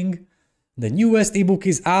cooking. The newest ebook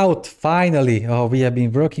is out, finally. Oh, we have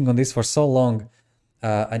been working on this for so long.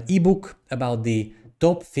 An ebook about the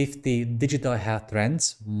top 50 digital health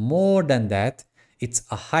trends. More than that, it's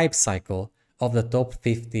a hype cycle of the top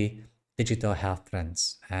 50 digital health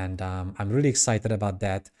trends. And I'm really excited about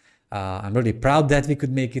that. I'm really proud that we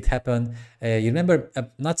could make it happen. You remember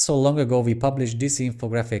not so long ago, we published this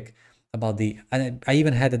infographic about and I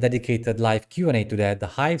even had a dedicated live Q&A to that, the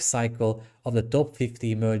hype cycle of the top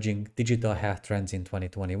 50 emerging digital health trends in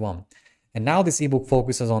 2021. And now this ebook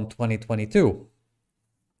focuses on 2022.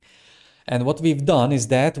 And what we've done is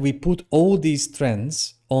that we put all these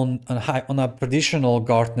trends on a traditional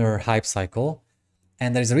Gartner hype cycle.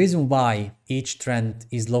 And there's a reason why each trend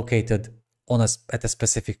is located at a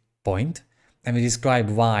specific point. And we describe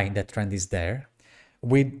why that trend is there.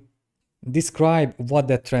 We describe what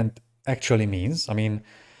that trend actually means. I mean,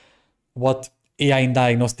 what AI in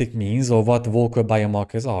diagnostic means, or what vocal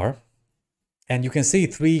biomarkers are. And you can see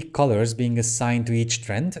 3 colors being assigned to each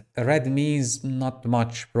trend. Red means not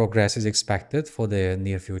much progress is expected for the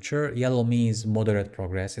near future. Yellow means moderate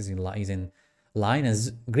progress is in line,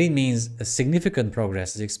 as green means a significant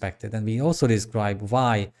progress is expected. And we also describe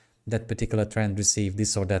why that particular trend received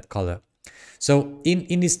this or that color. So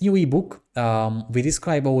in this new ebook, we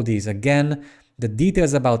describe all these. Again, the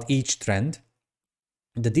details about each trend,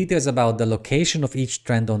 the details about the location of each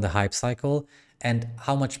trend on the hype cycle, and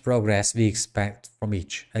how much progress we expect from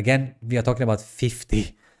each. Again, we are talking about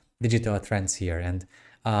 50 digital trends here. And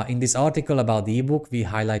in this article about the ebook, we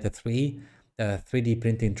highlighted 3. 3D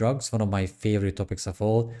printing drugs, one of my favorite topics of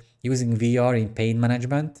all. Using VR in pain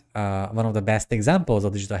management, one of the best examples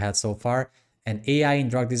of digital health so far. And AI in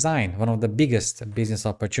drug design, one of the biggest business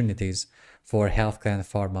opportunities for healthcare and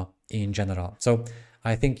pharma in general. So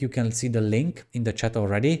I think you can see the link in the chat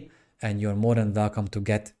already, and you're more than welcome to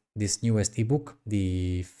get this newest ebook,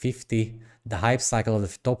 the hype cycle of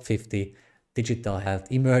the top 50 digital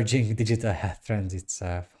health, emerging digital health trends. It's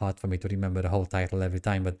hard for me to remember the whole title every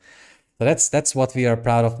time, but that's what we are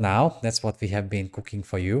proud of now. That's what we have been cooking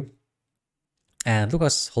for you. And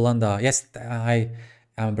Lucas Hollanda, yes, I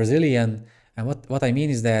am Brazilian. And what I mean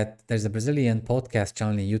is that there's a Brazilian podcast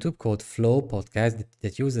channel in YouTube called Flow Podcast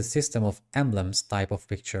that uses a system of emblems type of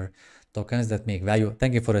picture tokens that make value.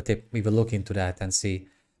 Thank you for the tip. We will look into that and see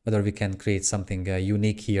whether we can create something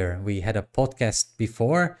unique here. We had a podcast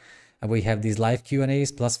before, and we have these live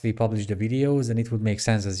Q&As, plus we publish the videos, and it would make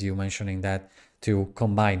sense, as you mentioning that, to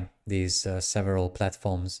combine these several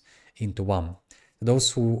platforms into one.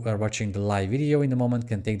 Those who are watching the live video in the moment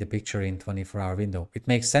can take the picture in 24-hour window. It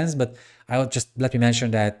makes sense, but I'll just let me mention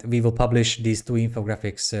that we will publish these 2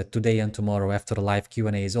 infographics today and tomorrow after the live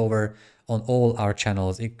Q&A is over on all our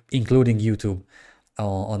channels, including YouTube.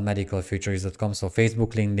 on medicalfuturist.com. So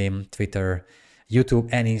Facebook, LinkedIn, Twitter, YouTube,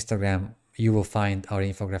 and Instagram, you will find our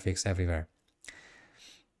infographics everywhere.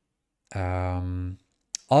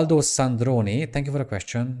 Aldo Sandroni, thank you for the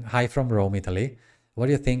question. Hi from Rome, Italy. What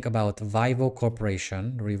do you think about Vivo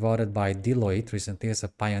Corporation, rewarded by Deloitte recently as a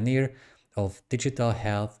pioneer of digital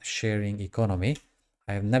health sharing economy?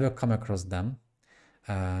 I have never come across them,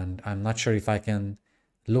 and I'm not sure if I can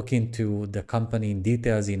look into the company in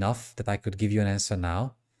details enough that I could give you an answer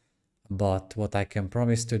now. But what I can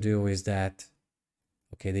promise to do is that,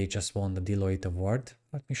 okay, they just won the Deloitte award.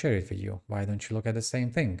 Let me share it with you. Why don't you look at the same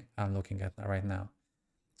thing I'm looking at right now?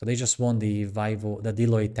 So they just won the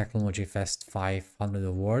Deloitte Technology Fest 500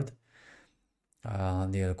 award.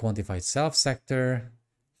 The quantified self sector.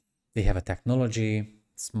 They have a technology,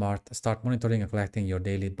 start monitoring and collecting your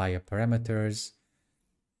daily bioparameters.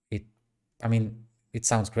 It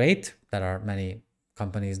sounds great. There are many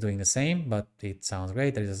companies doing the same, but it sounds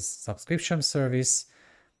great. There is a subscription service,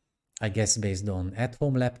 I guess, based on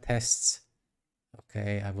at-home lab tests.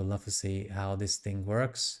 Okay, I would love to see how this thing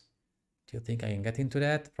works. Do you think I can get into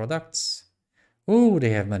that? Products? Oh,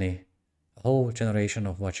 they have many. A whole generation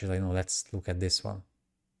of watches. I know. Let's look at this one.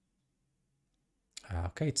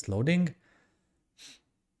 Okay, it's loading.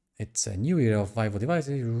 It's a new era of Vivo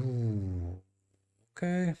devices. Ooh,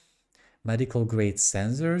 okay. Medical grade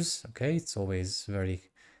sensors. Okay, it's always you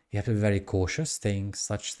have to be very cautious saying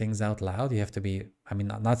such things out loud. You have to be, I'm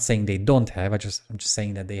not saying they don't have, I'm just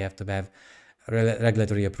saying that they have to have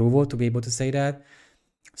regulatory approval to be able to say that.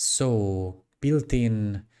 So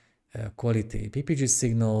built-in quality PPG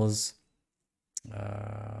signals,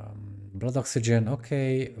 blood oxygen,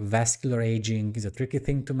 okay. Vascular aging is a tricky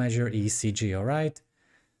thing to measure. ECG, all right.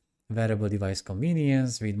 Wearable device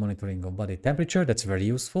convenience with monitoring of body temperature. That's very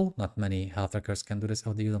useful. Not many health trackers can do this.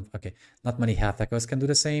 Oh, okay. Not many health trackers can do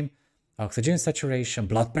the same. Oxygen saturation,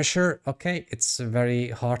 blood pressure. Okay, it's a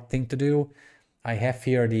very hard thing to do. I have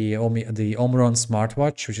here the Omron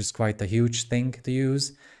smartwatch, which is quite a huge thing to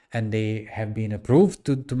use, and they have been approved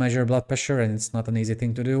to measure blood pressure, and it's not an easy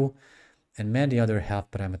thing to do. And many other health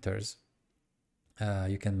parameters.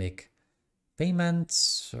 You can make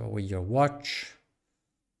payments with your watch.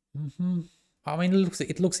 I mean,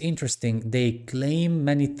 it looks interesting. They claim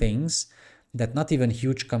many things that not even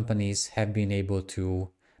huge companies have been able to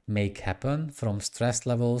make happen, from stress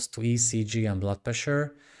levels to ECG and blood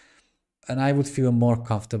pressure. And I would feel more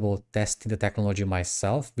comfortable testing the technology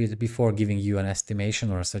myself before giving you an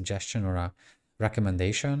estimation or a suggestion or a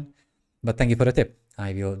recommendation. But thank you for the tip.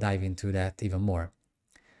 I will dive into that even more.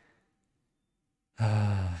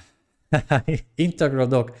 Integral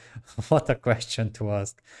doc, what a question to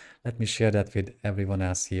ask. Let me share that with everyone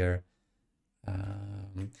else here.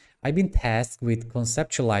 I've been tasked with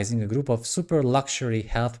conceptualizing a group of super luxury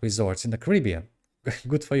health resorts in the Caribbean.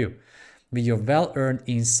 Good for you. With your well-earned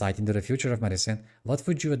insight into the future of medicine, what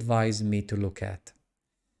would you advise me to look at?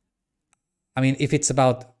 I mean, if it's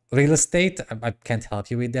about real estate, I can't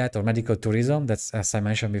help you with that, or medical tourism. That's, as I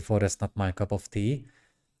mentioned before, that's not my cup of tea.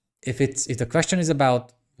 If the question is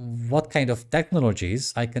about what kind of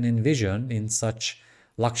technologies I can envision in such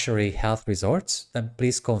luxury health resorts, then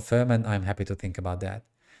please confirm, and I'm happy to think about that.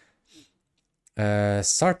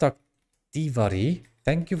 Sartak Tivari,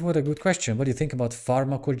 thank you for the good question. What do you think about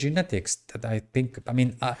pharmacogenetics?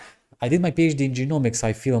 I did my PhD in genomics.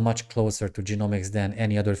 I feel much closer to genomics than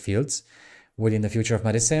any other fields within the future of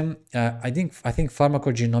medicine. I think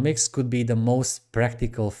pharmacogenomics could be the most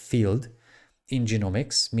practical field in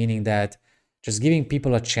genomics, meaning that just giving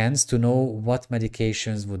people a chance to know what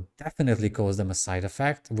medications would definitely cause them a side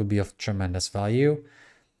effect would be of tremendous value.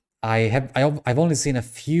 I've only seen a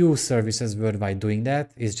few services worldwide doing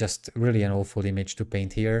that. It's just really an awful image to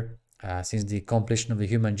paint here. Since the completion of the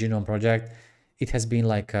Human Genome Project, it has been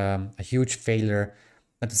like a huge failure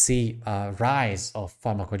to see a rise of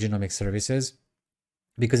pharmacogenomic services,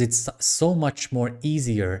 because it's so much more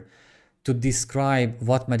easier to describe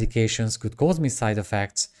what medications could cause me side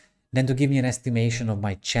effects than to give me an estimation of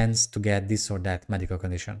my chance to get this or that medical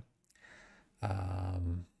condition.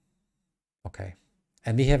 Okay.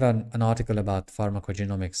 And we have an article about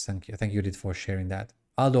pharmacogenomics. Thank you, Judith, for sharing that.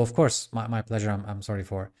 Aldo, of course, my pleasure. I'm sorry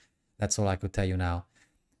for. That's all I could tell you now.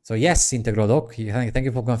 So yes, Integral Doc, thank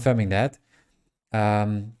you for confirming that.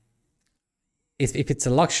 If it's a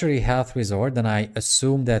luxury health resort, then I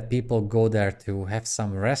assume that people go there to have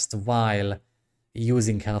some rest while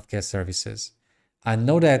using healthcare services. I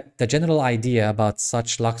know that the general idea about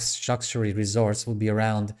such luxury resorts will be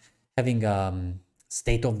around having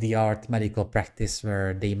state-of-the-art medical practice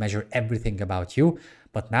where they measure everything about you.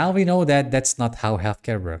 But now we know that that's not how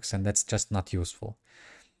healthcare works, and that's just not useful.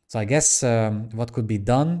 So I guess what could be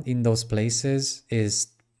done in those places is,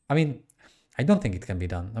 I mean, I don't think it can be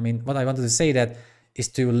done. I mean, what I wanted to say that is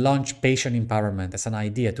to launch patient empowerment as an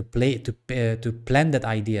idea, to plant that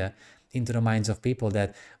idea into the minds of people,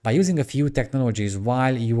 that by using a few technologies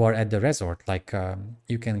while you are at the resort, like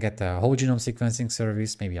you can get a whole genome sequencing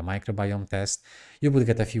service, maybe a microbiome test, you would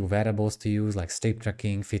get a few wearables to use like sleep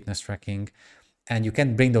tracking, fitness tracking, and you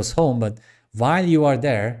can bring those home. But while you are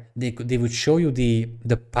there, they would show you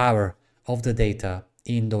the power of the data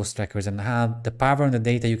in those trackers and how the power and the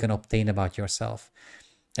data you can obtain about yourself.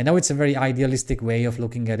 I know it's a very idealistic way of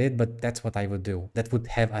looking at it, but that's what I would do. That would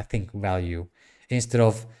have, I think, value, instead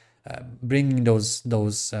of bringing those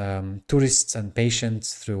tourists and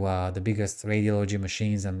patients through the biggest radiology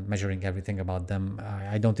machines and measuring everything about them.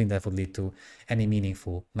 I don't think that would lead to any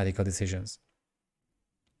meaningful medical decisions.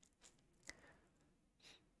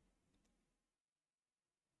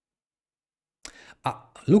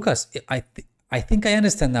 Lucas, I think I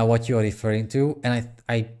understand now what you're referring to, and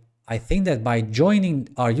I think that by joining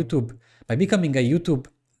our YouTube, by becoming a YouTube,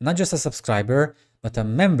 not just a subscriber, but a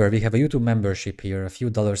member, we have a YouTube membership here, a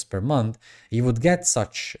few dollars per month, you would get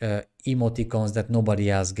such emoticons that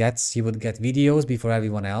nobody else gets. You would get videos before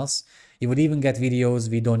everyone else. You would even get videos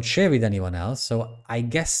we don't share with anyone else. So I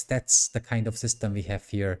guess that's the kind of system we have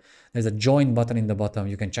here. There's a join button in the bottom.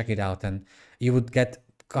 You can check it out, and you would get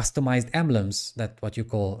customized emblems, that what you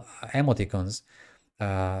call emoticons,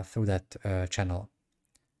 through that channel.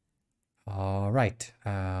 All right.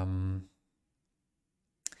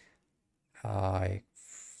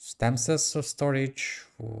 Stem cells storage.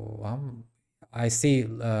 I see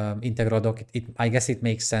IntegroDoc. I guess it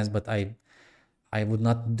makes sense, but I would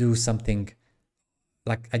not do something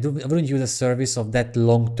like I wouldn't use a service of that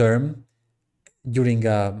long term during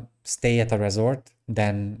a stay at a resort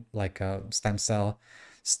than like a stem cell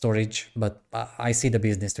storage, but I see the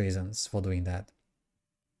business reasons for doing that.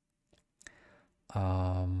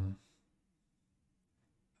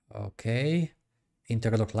 Okay,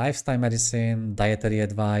 IntegroDoc lifestyle medicine, dietary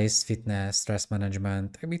advice, fitness, stress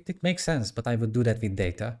management. I mean, it makes sense, but I would do that with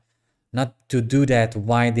data, not to do that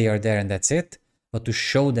why they are there and that's it, but to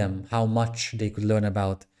show them how much they could learn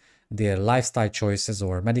about their lifestyle choices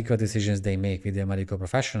or medical decisions they make with their medical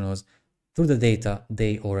professionals through the data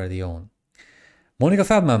they already own. Monica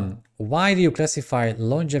Feldman, why do you classify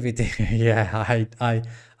longevity? Yeah,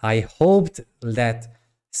 I hoped that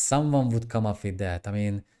someone would come up with that. I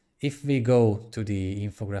mean, if we go to the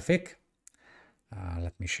infographic,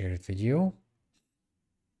 let me share it with you.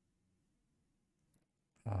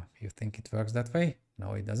 You think it works that way?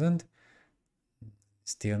 No, it doesn't.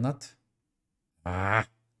 Still not.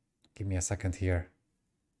 Give me a second here.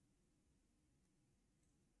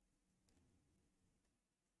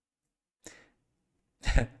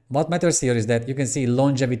 What matters here is that you can see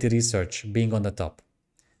longevity research being on the top.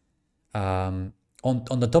 On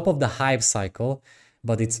the top of the hype cycle,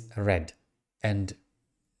 but it's red. And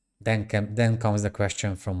then comes the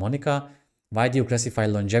question from Monica. Why do you classify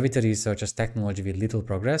longevity research as technology with little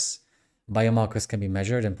progress? Biomarkers can be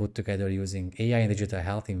measured and put together using AI and digital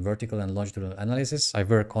health in vertical and longitudinal analysis. I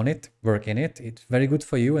work in it. It's very good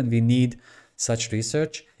for you, and we need such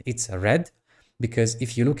research. It's red because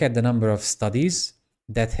if you look at the number of studies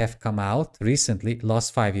that have come out recently,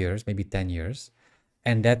 last 5 years, maybe 10 years,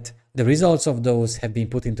 and that the results of those have been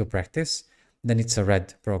put into practice, then it's a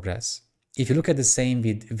red progress. If you look at the same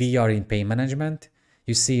with VR in pain management,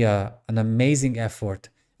 you see an amazing effort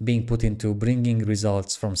being put into bringing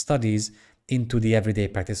results from studies into the everyday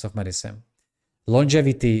practice of medicine.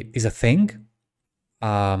 Longevity is a thing.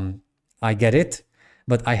 I get it,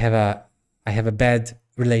 but I have a bad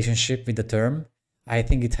relationship with the term. I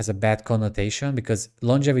think it has a bad connotation because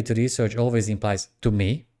longevity research always implies to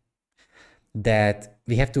me that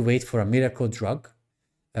we have to wait for a miracle drug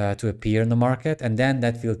to appear in the market, and then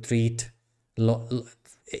that will treat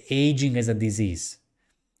aging as a disease.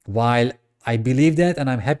 While I believe that, and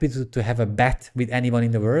I'm happy to have a bet with anyone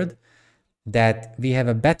in the world, that we have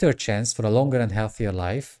a better chance for a longer and healthier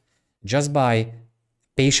life just by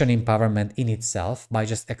patient empowerment in itself, by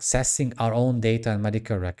just accessing our own data and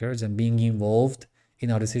medical records and being involved in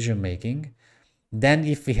our decision making, than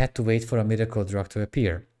if we had to wait for a miracle drug to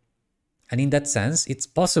appear. And in that sense, it's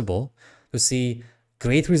possible to see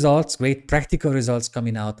great results, great practical results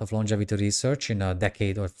coming out of longevity research in a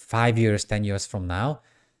decade or 5 years, 10 years from now,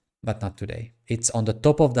 but not today. It's on the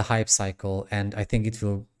top of the hype cycle, and I think it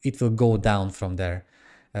will go down from there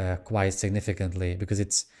quite significantly because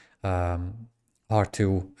it's hard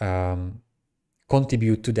to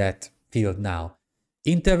contribute to that field now.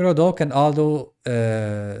 IntegroDoc and Aldo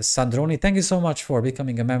Sandroni, thank you so much for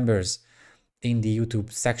becoming a members. in the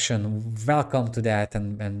YouTube section. Welcome to that,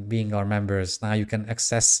 and being our members. Now you can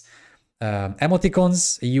access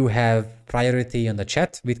emoticons. You have priority on the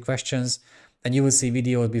chat with questions, and you will see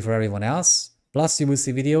videos before everyone else. Plus, you will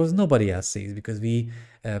see videos nobody else sees because we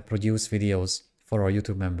produce videos for our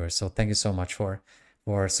YouTube members. So thank you so much for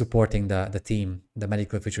supporting the team, the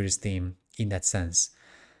Medical Futurist team in that sense.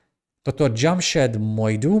 Dr. Jamshed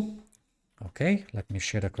Moidu. Okay, let me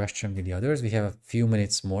share the question with the others. We have a few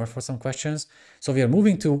minutes more for some questions. So we are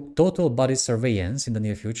moving to total body surveillance in the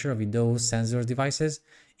near future with those sensor devices.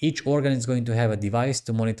 Each organ is going to have a device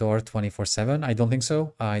to monitor 24/7. I don't think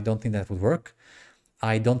so. I don't think that would work.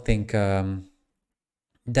 I don't think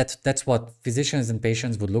that's what physicians and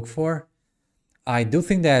patients would look for. I do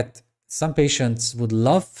think that some patients would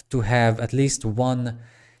love to have at least one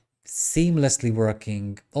seamlessly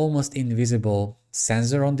working, almost invisible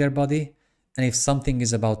sensor on their body. And if something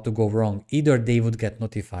is about to go wrong, either they would get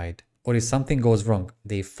notified, or if something goes wrong,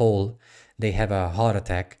 they fall, they have a heart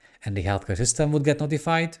attack, and the healthcare system would get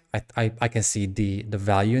notified. I can see the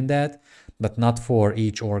value in that, but not for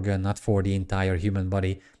each organ, not for the entire human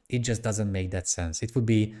body. It just doesn't make that sense. It would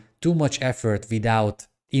be too much effort without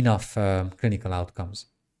enough clinical outcomes.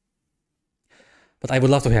 But I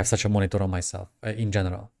would love to have such a monitor on myself in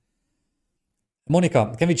general.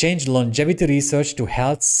 Monica, can we change longevity research to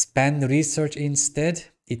health span research instead?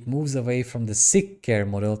 It moves away from the sick care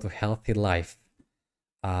model to healthy life.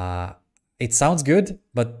 It sounds good,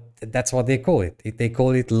 but that's what they call it. They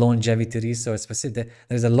call it longevity research specific.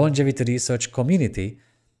 There's a longevity research community,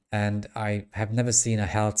 and I have never seen a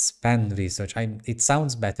health span research. It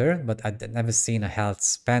sounds better, but I've never seen a health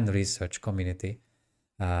span research community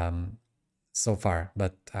so far.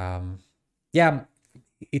 But yeah,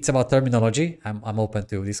 it's about terminology. I'm open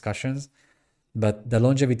to discussions, but the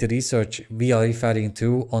longevity research we are referring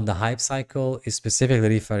to on the hype cycle is specifically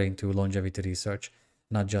referring to longevity research,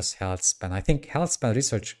 not just health span. I think health span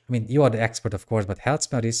research, I mean, you are the expert, of course, but health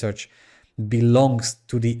span research belongs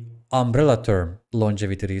to the umbrella term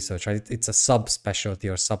longevity research, right? It's a subspecialty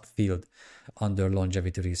or subfield under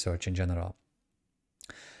longevity research in general.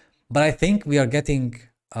 But I think we are getting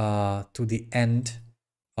to the end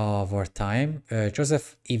of our time.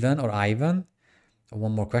 Joseph, Ivan,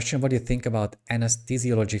 one more question. What do you think about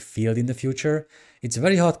anesthesiology field in the future? It's a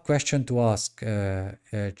very hard question to ask,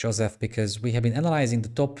 Joseph, because we have been analyzing the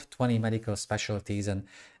top 20 medical specialties and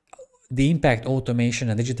the impact automation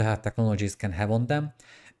and digital health technologies can have on them.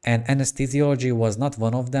 And anesthesiology was not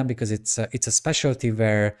one of them because it's a specialty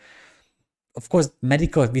where, of course,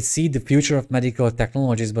 we see the future of medical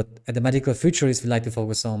technologies, but at the Medical Futurist, we like to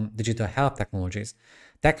focus on digital health technologies.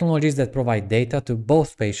 Technologies that provide data to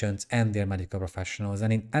both patients and their medical professionals.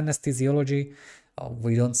 And in anesthesiology,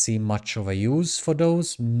 we don't see much of a use for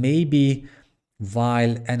those. Maybe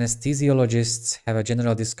while anesthesiologists have a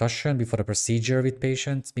general discussion before a procedure with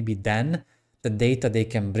patients, maybe then the data they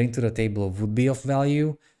can bring to the table would be of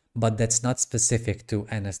value, but that's not specific to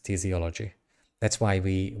anesthesiology. That's why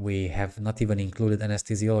we have not even included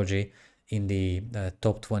anesthesiology in the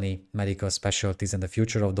top 20 medical specialties and the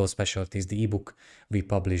future of those specialties, the ebook we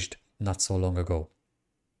published not so long ago.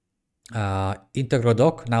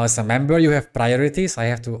 IntegroDoc, now as a member, you have priorities. I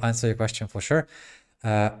have to answer your question for sure.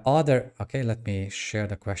 Okay, let me share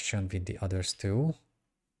the question with the others too.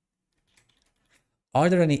 Are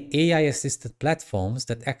there any AI-assisted platforms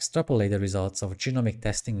that extrapolate the results of genomic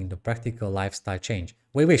testing into practical lifestyle change?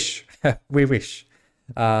 We wish, we wish.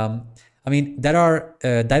 I mean, there are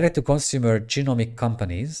direct-to-consumer genomic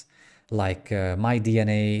companies like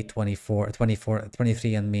MyDNA,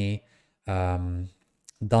 23andMe,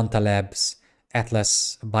 Danta Labs,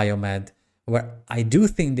 Atlas Biomed, where I do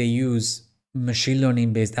think they use machine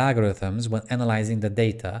learning-based algorithms when analyzing the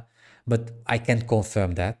data, but I can't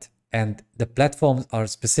confirm that. And the platforms are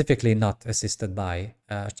specifically not assisted by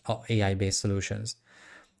AI-based solutions.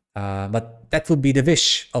 But that would be the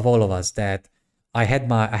wish of all of us, that I have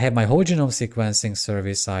my whole genome sequencing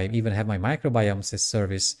service. I even have my microbiome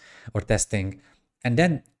service or testing, and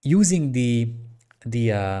then using the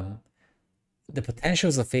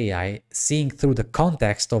potentials of AI, seeing through the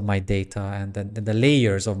context of my data and the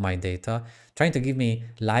layers of my data, trying to give me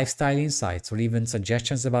lifestyle insights or even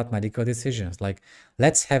suggestions about medical decisions. Like,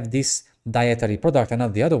 let's have this dietary product and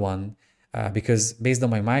not the other one, because based on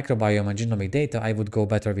my microbiome and genomic data, I would go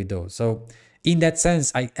better with those. So in that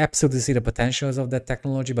sense, I absolutely see the potentials of that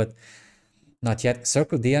technology, but not yet.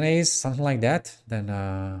 Circle DNAs, something like that. Then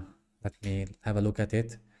let me have a look at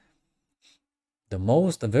it. The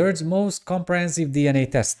world's most comprehensive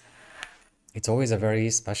DNA test. It's always a very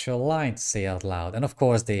special line to say out loud. And of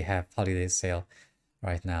course, they have holiday sale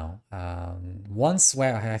right now.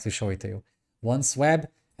 Where I have to show it to you. once web,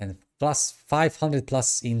 and plus 500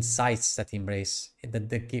 plus insights that embrace the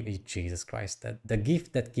Jesus Christ, the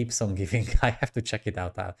gift that keeps on giving. I have to check it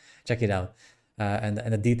out. And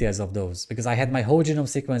the details of those, because I had my whole genome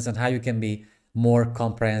sequence and how you can be more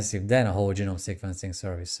comprehensive than a whole genome sequencing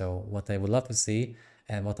service. So what I would love to see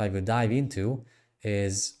and what I will dive into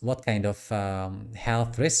is what kind of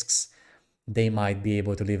health risks they might be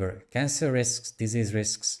able to deliver. Cancer risks, disease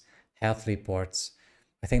risks, health reports.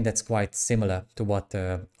 I think that's quite similar to what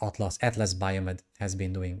Atlas Biomed has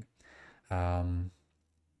been doing. I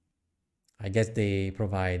guess they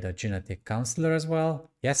provide a genetic counselor as well.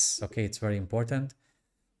 Yes, okay, it's very important.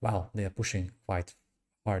 Wow, they are pushing quite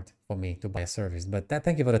hard for me to buy a service. But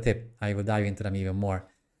thank you for the tip. I will dive into them even more.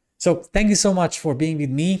 So thank you so much for being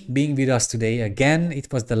with me, being with us today. Again,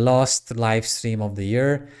 it was the last live stream of the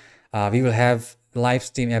year. We will have live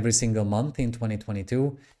stream every single month in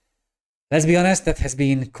 2022. Let's be honest, that has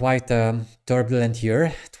been quite a turbulent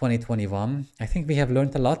year, 2021. I think we have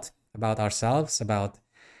learned a lot about ourselves, about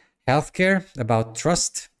healthcare, about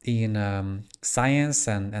trust in science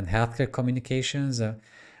and healthcare communications.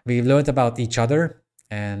 We've learned about each other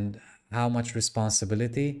and how much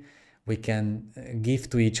responsibility we can give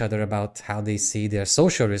to each other, about how they see their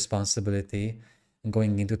social responsibility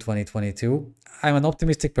going into 2022. I'm an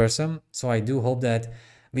optimistic person, so I do hope that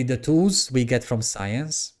with the tools we get from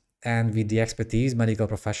science and with the expertise medical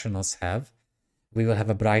professionals have, we will have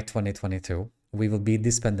a bright 2022. We will beat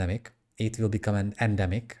this pandemic. It will become an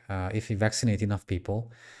endemic if we vaccinate enough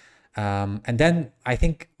people. And then I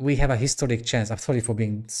think we have a historic chance. I'm sorry for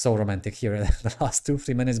being so romantic here in the last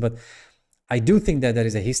 2-3 minutes, but I do think that there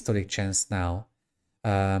is a historic chance now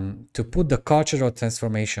to put the cultural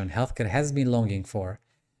transformation healthcare has been longing for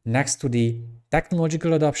next to the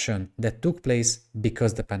technological adoption that took place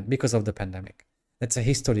because of the pandemic. That's a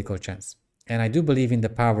historical chance. And I do believe in the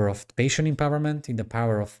power of patient empowerment, in the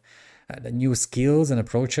power of the new skills and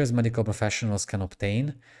approaches medical professionals can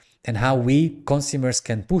obtain, and how we consumers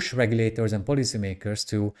can push regulators and policymakers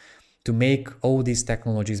to make all these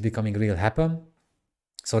technologies becoming real happen.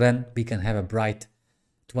 So then we can have a bright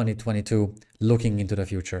 2022 looking into the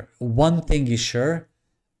future. One thing is sure,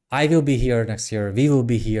 I will be here next year. We will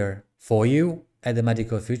be here for you at the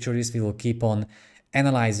Medical Futurist. We will keep on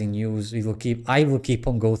analyzing news. I will keep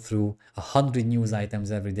on go through 100 news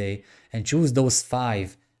items every day and choose those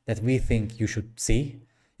 5 that we think you should see,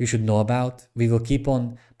 you should know about. We will keep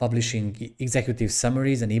on publishing executive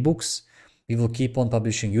summaries and ebooks. We will keep on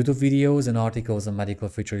publishing YouTube videos and articles on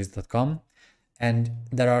medicalfuturist.com. And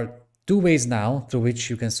there are 2 ways now through which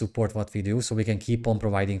you can support what we do, so we can keep on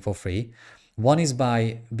providing for free. One is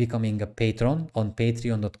by becoming a patron on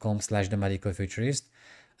patreon.com/themedicalfuturist.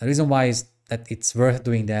 The reason why is that it's worth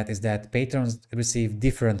doing that is that patrons receive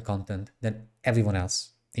different content than everyone else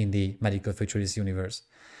in the Medical Futurist universe.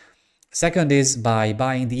 Second is by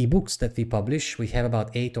buying the ebooks that we publish. We have about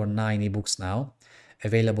 8 or 9 ebooks now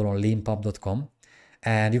available on leanpub.com.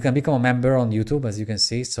 And you can become a member on YouTube, as you can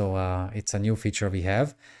see. So it's a new feature we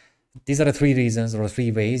have. These are the 3 reasons or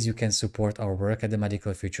 3 ways you can support our work at the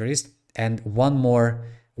Medical Futurist. And one more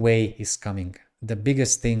way is coming. The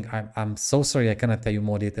biggest thing, I'm so sorry I cannot tell you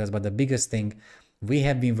more details, but the biggest thing we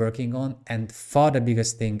have been working on, and far the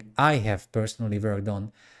biggest thing I have personally worked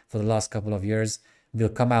on for the last couple of years, will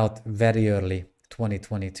come out very early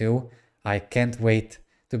 2022. I can't wait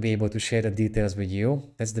to be able to share the details with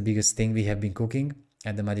you. That's the biggest thing we have been cooking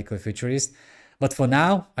at the Medical Futurist. But for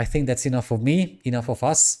now, I think that's enough of me, enough of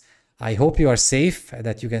us. I hope you are safe,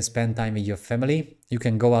 that you can spend time with your family. You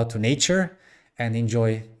can go out to nature and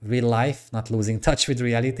enjoy real life, not losing touch with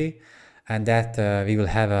reality. And that we will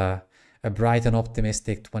have a bright and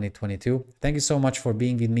optimistic 2022. Thank you so much for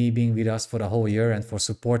being with me, being with us for the whole year, and for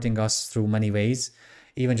supporting us through many ways,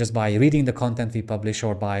 even just by reading the content we publish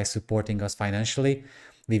or by supporting us financially.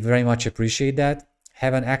 We very much appreciate that.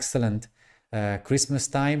 Have an excellent Christmas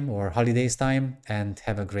time or holidays time, and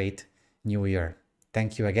have a great new year.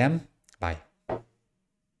 Thank you again. Bye.